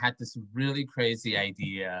meeting, I had this really crazy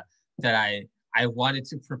idea that I wanted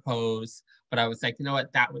to propose, but I was like, you know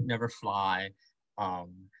what, that would never fly.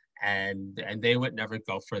 And they would never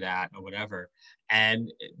go for that or whatever.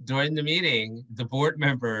 And during the meeting, the board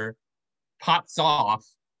member pops off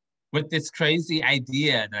with this crazy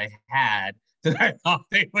idea that I had that I thought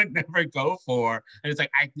they would never go for. And it's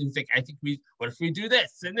like, I think what if we do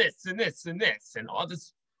this and this and this and this and all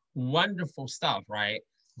this wonderful stuff, right?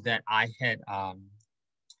 That I had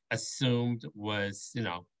assumed was,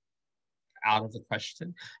 out of the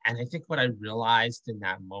question. And I think what I realized in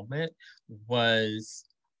that moment was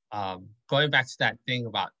going back to that thing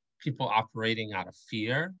about people operating out of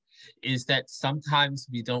fear, is that sometimes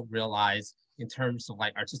we don't realize, in terms of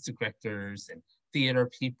like artistic directors and theater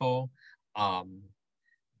people,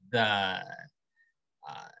 the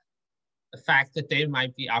fact that they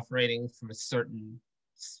might be operating from a certain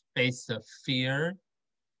space of fear.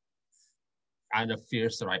 I don't know if fear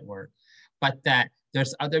is the right word, but that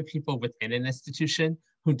there's other people within an institution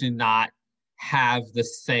who do not have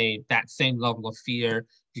that same level of fear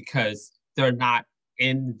because they're not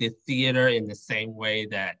in the theater in the same way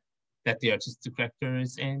that the artistic director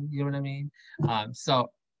is in, you know what I mean?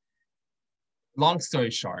 So long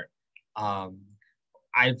story short, I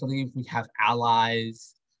believe we have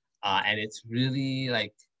allies, and it's really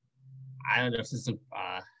like, I don't know if this is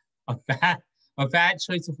a bad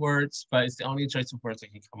choice of words, but it's the only choice of words I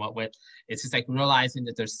can come up with. It's just like realizing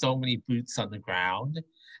that there's so many boots on the ground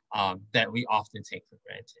that we often take for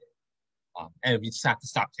granted. And we just have to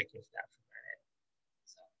stop taking that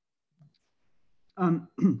for granted.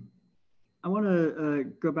 I want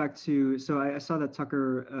to go back to, so I saw that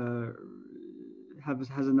Tucker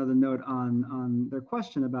has another note on their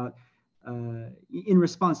question about, in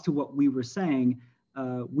response to what we were saying,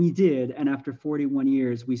 we did, and after 41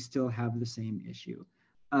 years, we still have the same issue.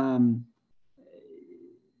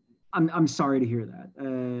 I'm sorry to hear that.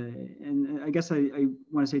 And I guess I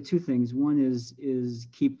want to say two things. One is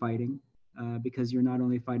keep fighting, because you're not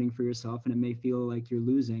only fighting for yourself, and it may feel like you're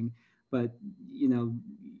losing, but you know,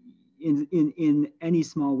 in any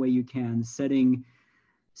small way you can, setting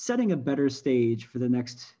a better stage for the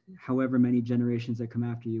next however many generations that come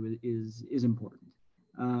after you is important.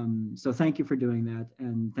 So thank you for doing that,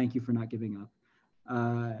 and thank you for not giving up.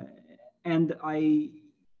 And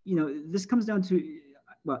this comes down to,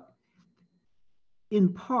 well,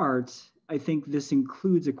 in part, I think this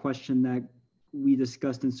includes a question that we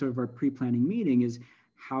discussed in sort of our pre-planning meeting, is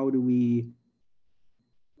how do we,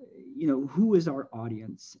 who is our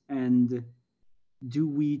audience, and do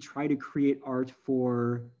we try to create art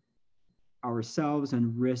for ourselves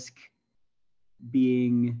and risk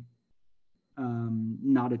being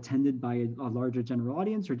not attended by a larger general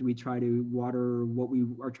audience, or do we try to water what we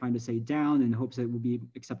are trying to say down in hopes that it will be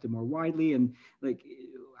accepted more widely? And like,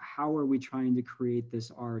 how are we trying to create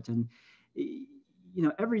this art? And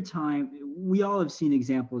every time, we all have seen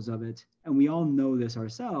examples of it, and we all know this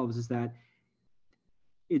ourselves, is that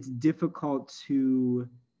it's difficult to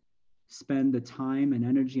spend the time and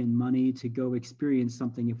energy and money to go experience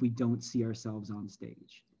something if we don't see ourselves on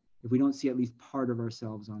stage, if we don't see at least part of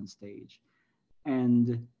ourselves on stage.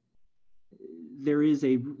 And there is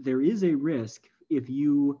a risk, if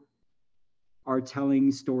you are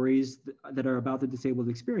telling stories that are about the disabled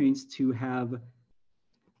experience, to have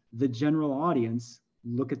the general audience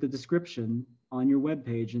look at the description on your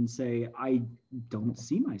webpage and say, I don't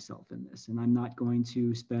see myself in this, and I'm not going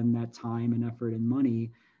to spend that time and effort and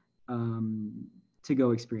money to go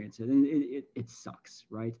experience it. And it sucks,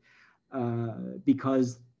 right?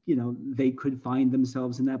 Because they could find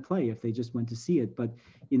themselves in that play if they just went to see it. But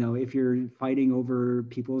if you're fighting over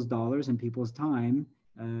people's dollars and people's time,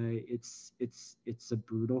 it's a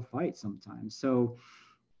brutal fight sometimes. So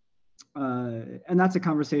and that's a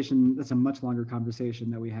conversation, that's a much longer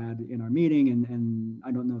conversation that we had in our meeting, and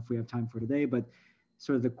I don't know if we have time for today, but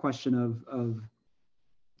sort of the question of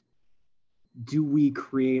do we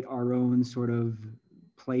create our own sort of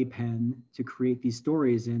playpen to create these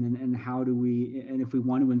stories in, and how do we, and if we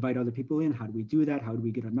want to invite other people in, how do we do that? How do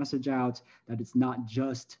we get our message out that it's not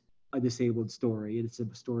just a disabled story, it's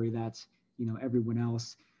a story that everyone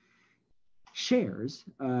else shares?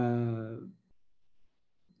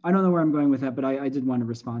 I don't know where I'm going with that, but I did want to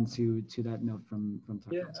respond to that note from Tucker.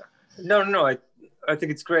 Yeah. No, I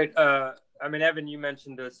think it's great. I mean, Evan, you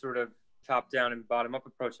mentioned a sort of top down and bottom up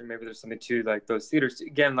approach, and maybe there's something to like those theaters.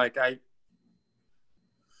 Again, like I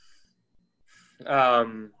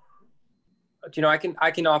can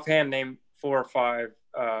offhand name 4 or 5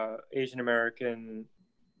 Asian American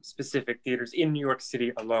specific theaters in New York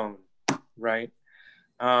City alone, right?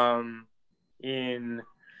 When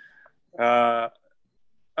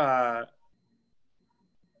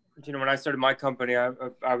I started my company, I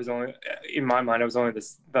was only, in my mind, I was only the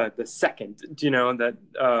second, that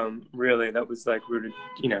really, that was like rooted,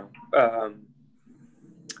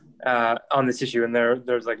 on this issue. And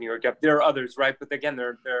there's like New York, there are others, right? But again,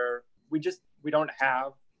 we don't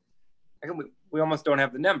have, we almost don't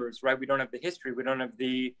have the numbers, right? We don't have the history. We don't have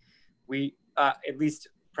at least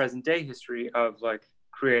present day history of like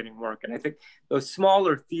creating work. And I think those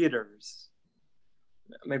smaller theaters,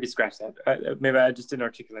 maybe scratch that. Maybe I just didn't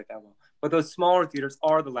articulate that well. But those smaller theaters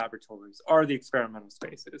are the laboratories, are the experimental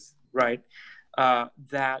spaces, right?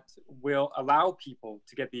 That will allow people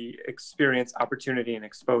to get the experience, opportunity, and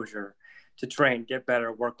exposure to train, get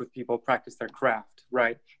better, work with people, practice their craft,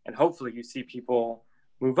 right? And hopefully you see people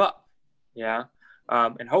move up, yeah?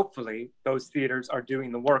 And hopefully those theaters are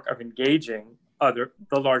doing the work of engaging the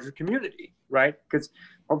larger community, right? Because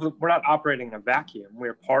hopefully we're not operating in a vacuum.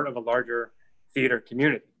 We're part of a larger theater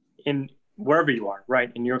community in wherever you are, right?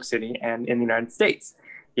 In New York City and in the United States.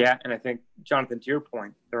 Yeah, and I think, Jonathan, to your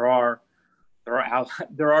point, there are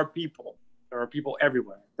people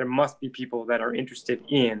everywhere. There must be people that are interested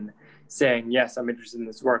in saying, yes, I'm interested in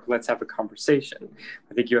this work. Let's have a conversation.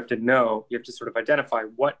 I think you have to sort of identify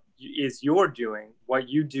what is you're doing, what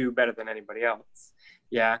you do better than anybody else.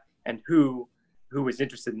 Yeah, and who is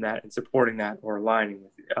interested in that and supporting that or aligning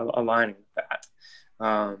with that.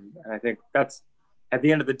 And I think that's, at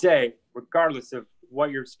the end of the day, regardless of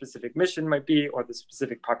what your specific mission might be or the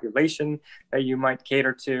specific population that you might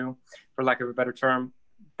cater to, for lack of a better term,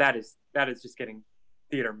 that is just getting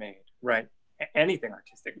theater made, right? Anything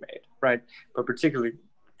artistic made, right? But particularly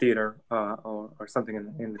theater or something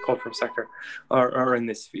in the cultural sector or in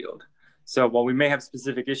this field. So while we may have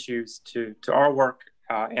specific issues to our work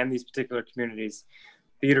and these particular communities,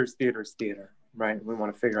 theater is theater, right? We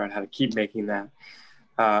want to figure out how to keep making that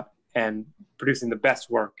and producing the best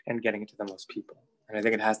work and getting it to the most people. And I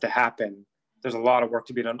think it has to happen. There's a lot of work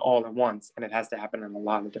to be done all at once, and it has to happen in a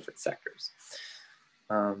lot of different sectors.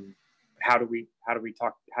 How do we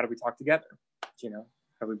talk together? You know,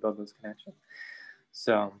 how do we build those connections?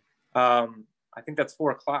 So I think that's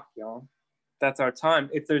 4 o'clock, y'all. That's our time.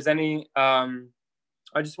 If there's any, I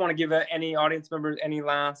just want to give any audience members any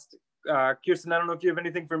last, Kirsten, I don't know if you have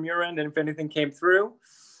anything from your end and if anything came through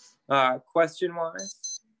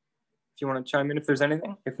question-wise. If you want to chime in if there's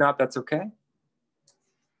anything. If not, that's okay.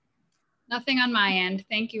 Nothing on my end.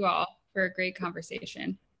 Thank you all for a great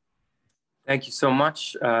conversation. Thank you so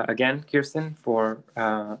much again, Kirsten, for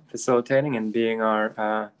facilitating and being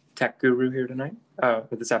our tech guru here tonight,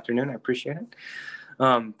 this afternoon. I appreciate it.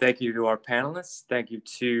 Thank you to our panelists. Thank you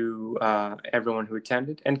to everyone who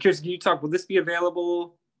attended. And Kirsten, can you talk, will this be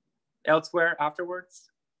available elsewhere afterwards?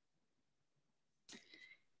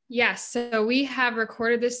 Yes, so we have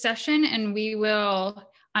recorded this session and we will,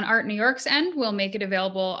 on Art New York's end, we'll make it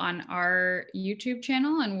available on our YouTube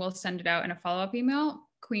channel and we'll send it out in a follow-up email.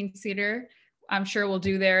 Queen's Theater, I'm sure will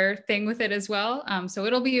do their thing with it as well. So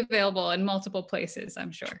it'll be available in multiple places,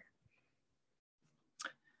 I'm sure.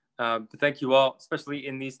 But thank you all, especially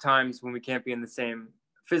in these times when we can't be in the same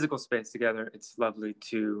physical space together. It's lovely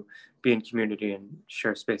to be in community and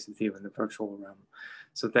share space with you in the virtual realm.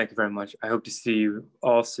 So thank you very much. I hope to see you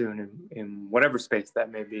all soon in whatever space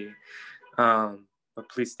that may be. But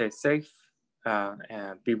please stay safe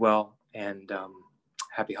and be well, and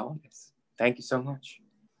happy holidays. Thank you so much.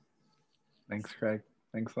 Thanks, Craig.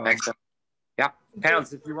 Thanks all. Thanks. Yeah,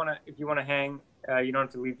 panelists, if you wanna hang, you don't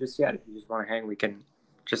have to leave just yet. If you just wanna hang, we can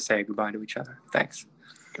just say goodbye to each other. Thanks.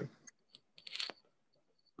 Okay.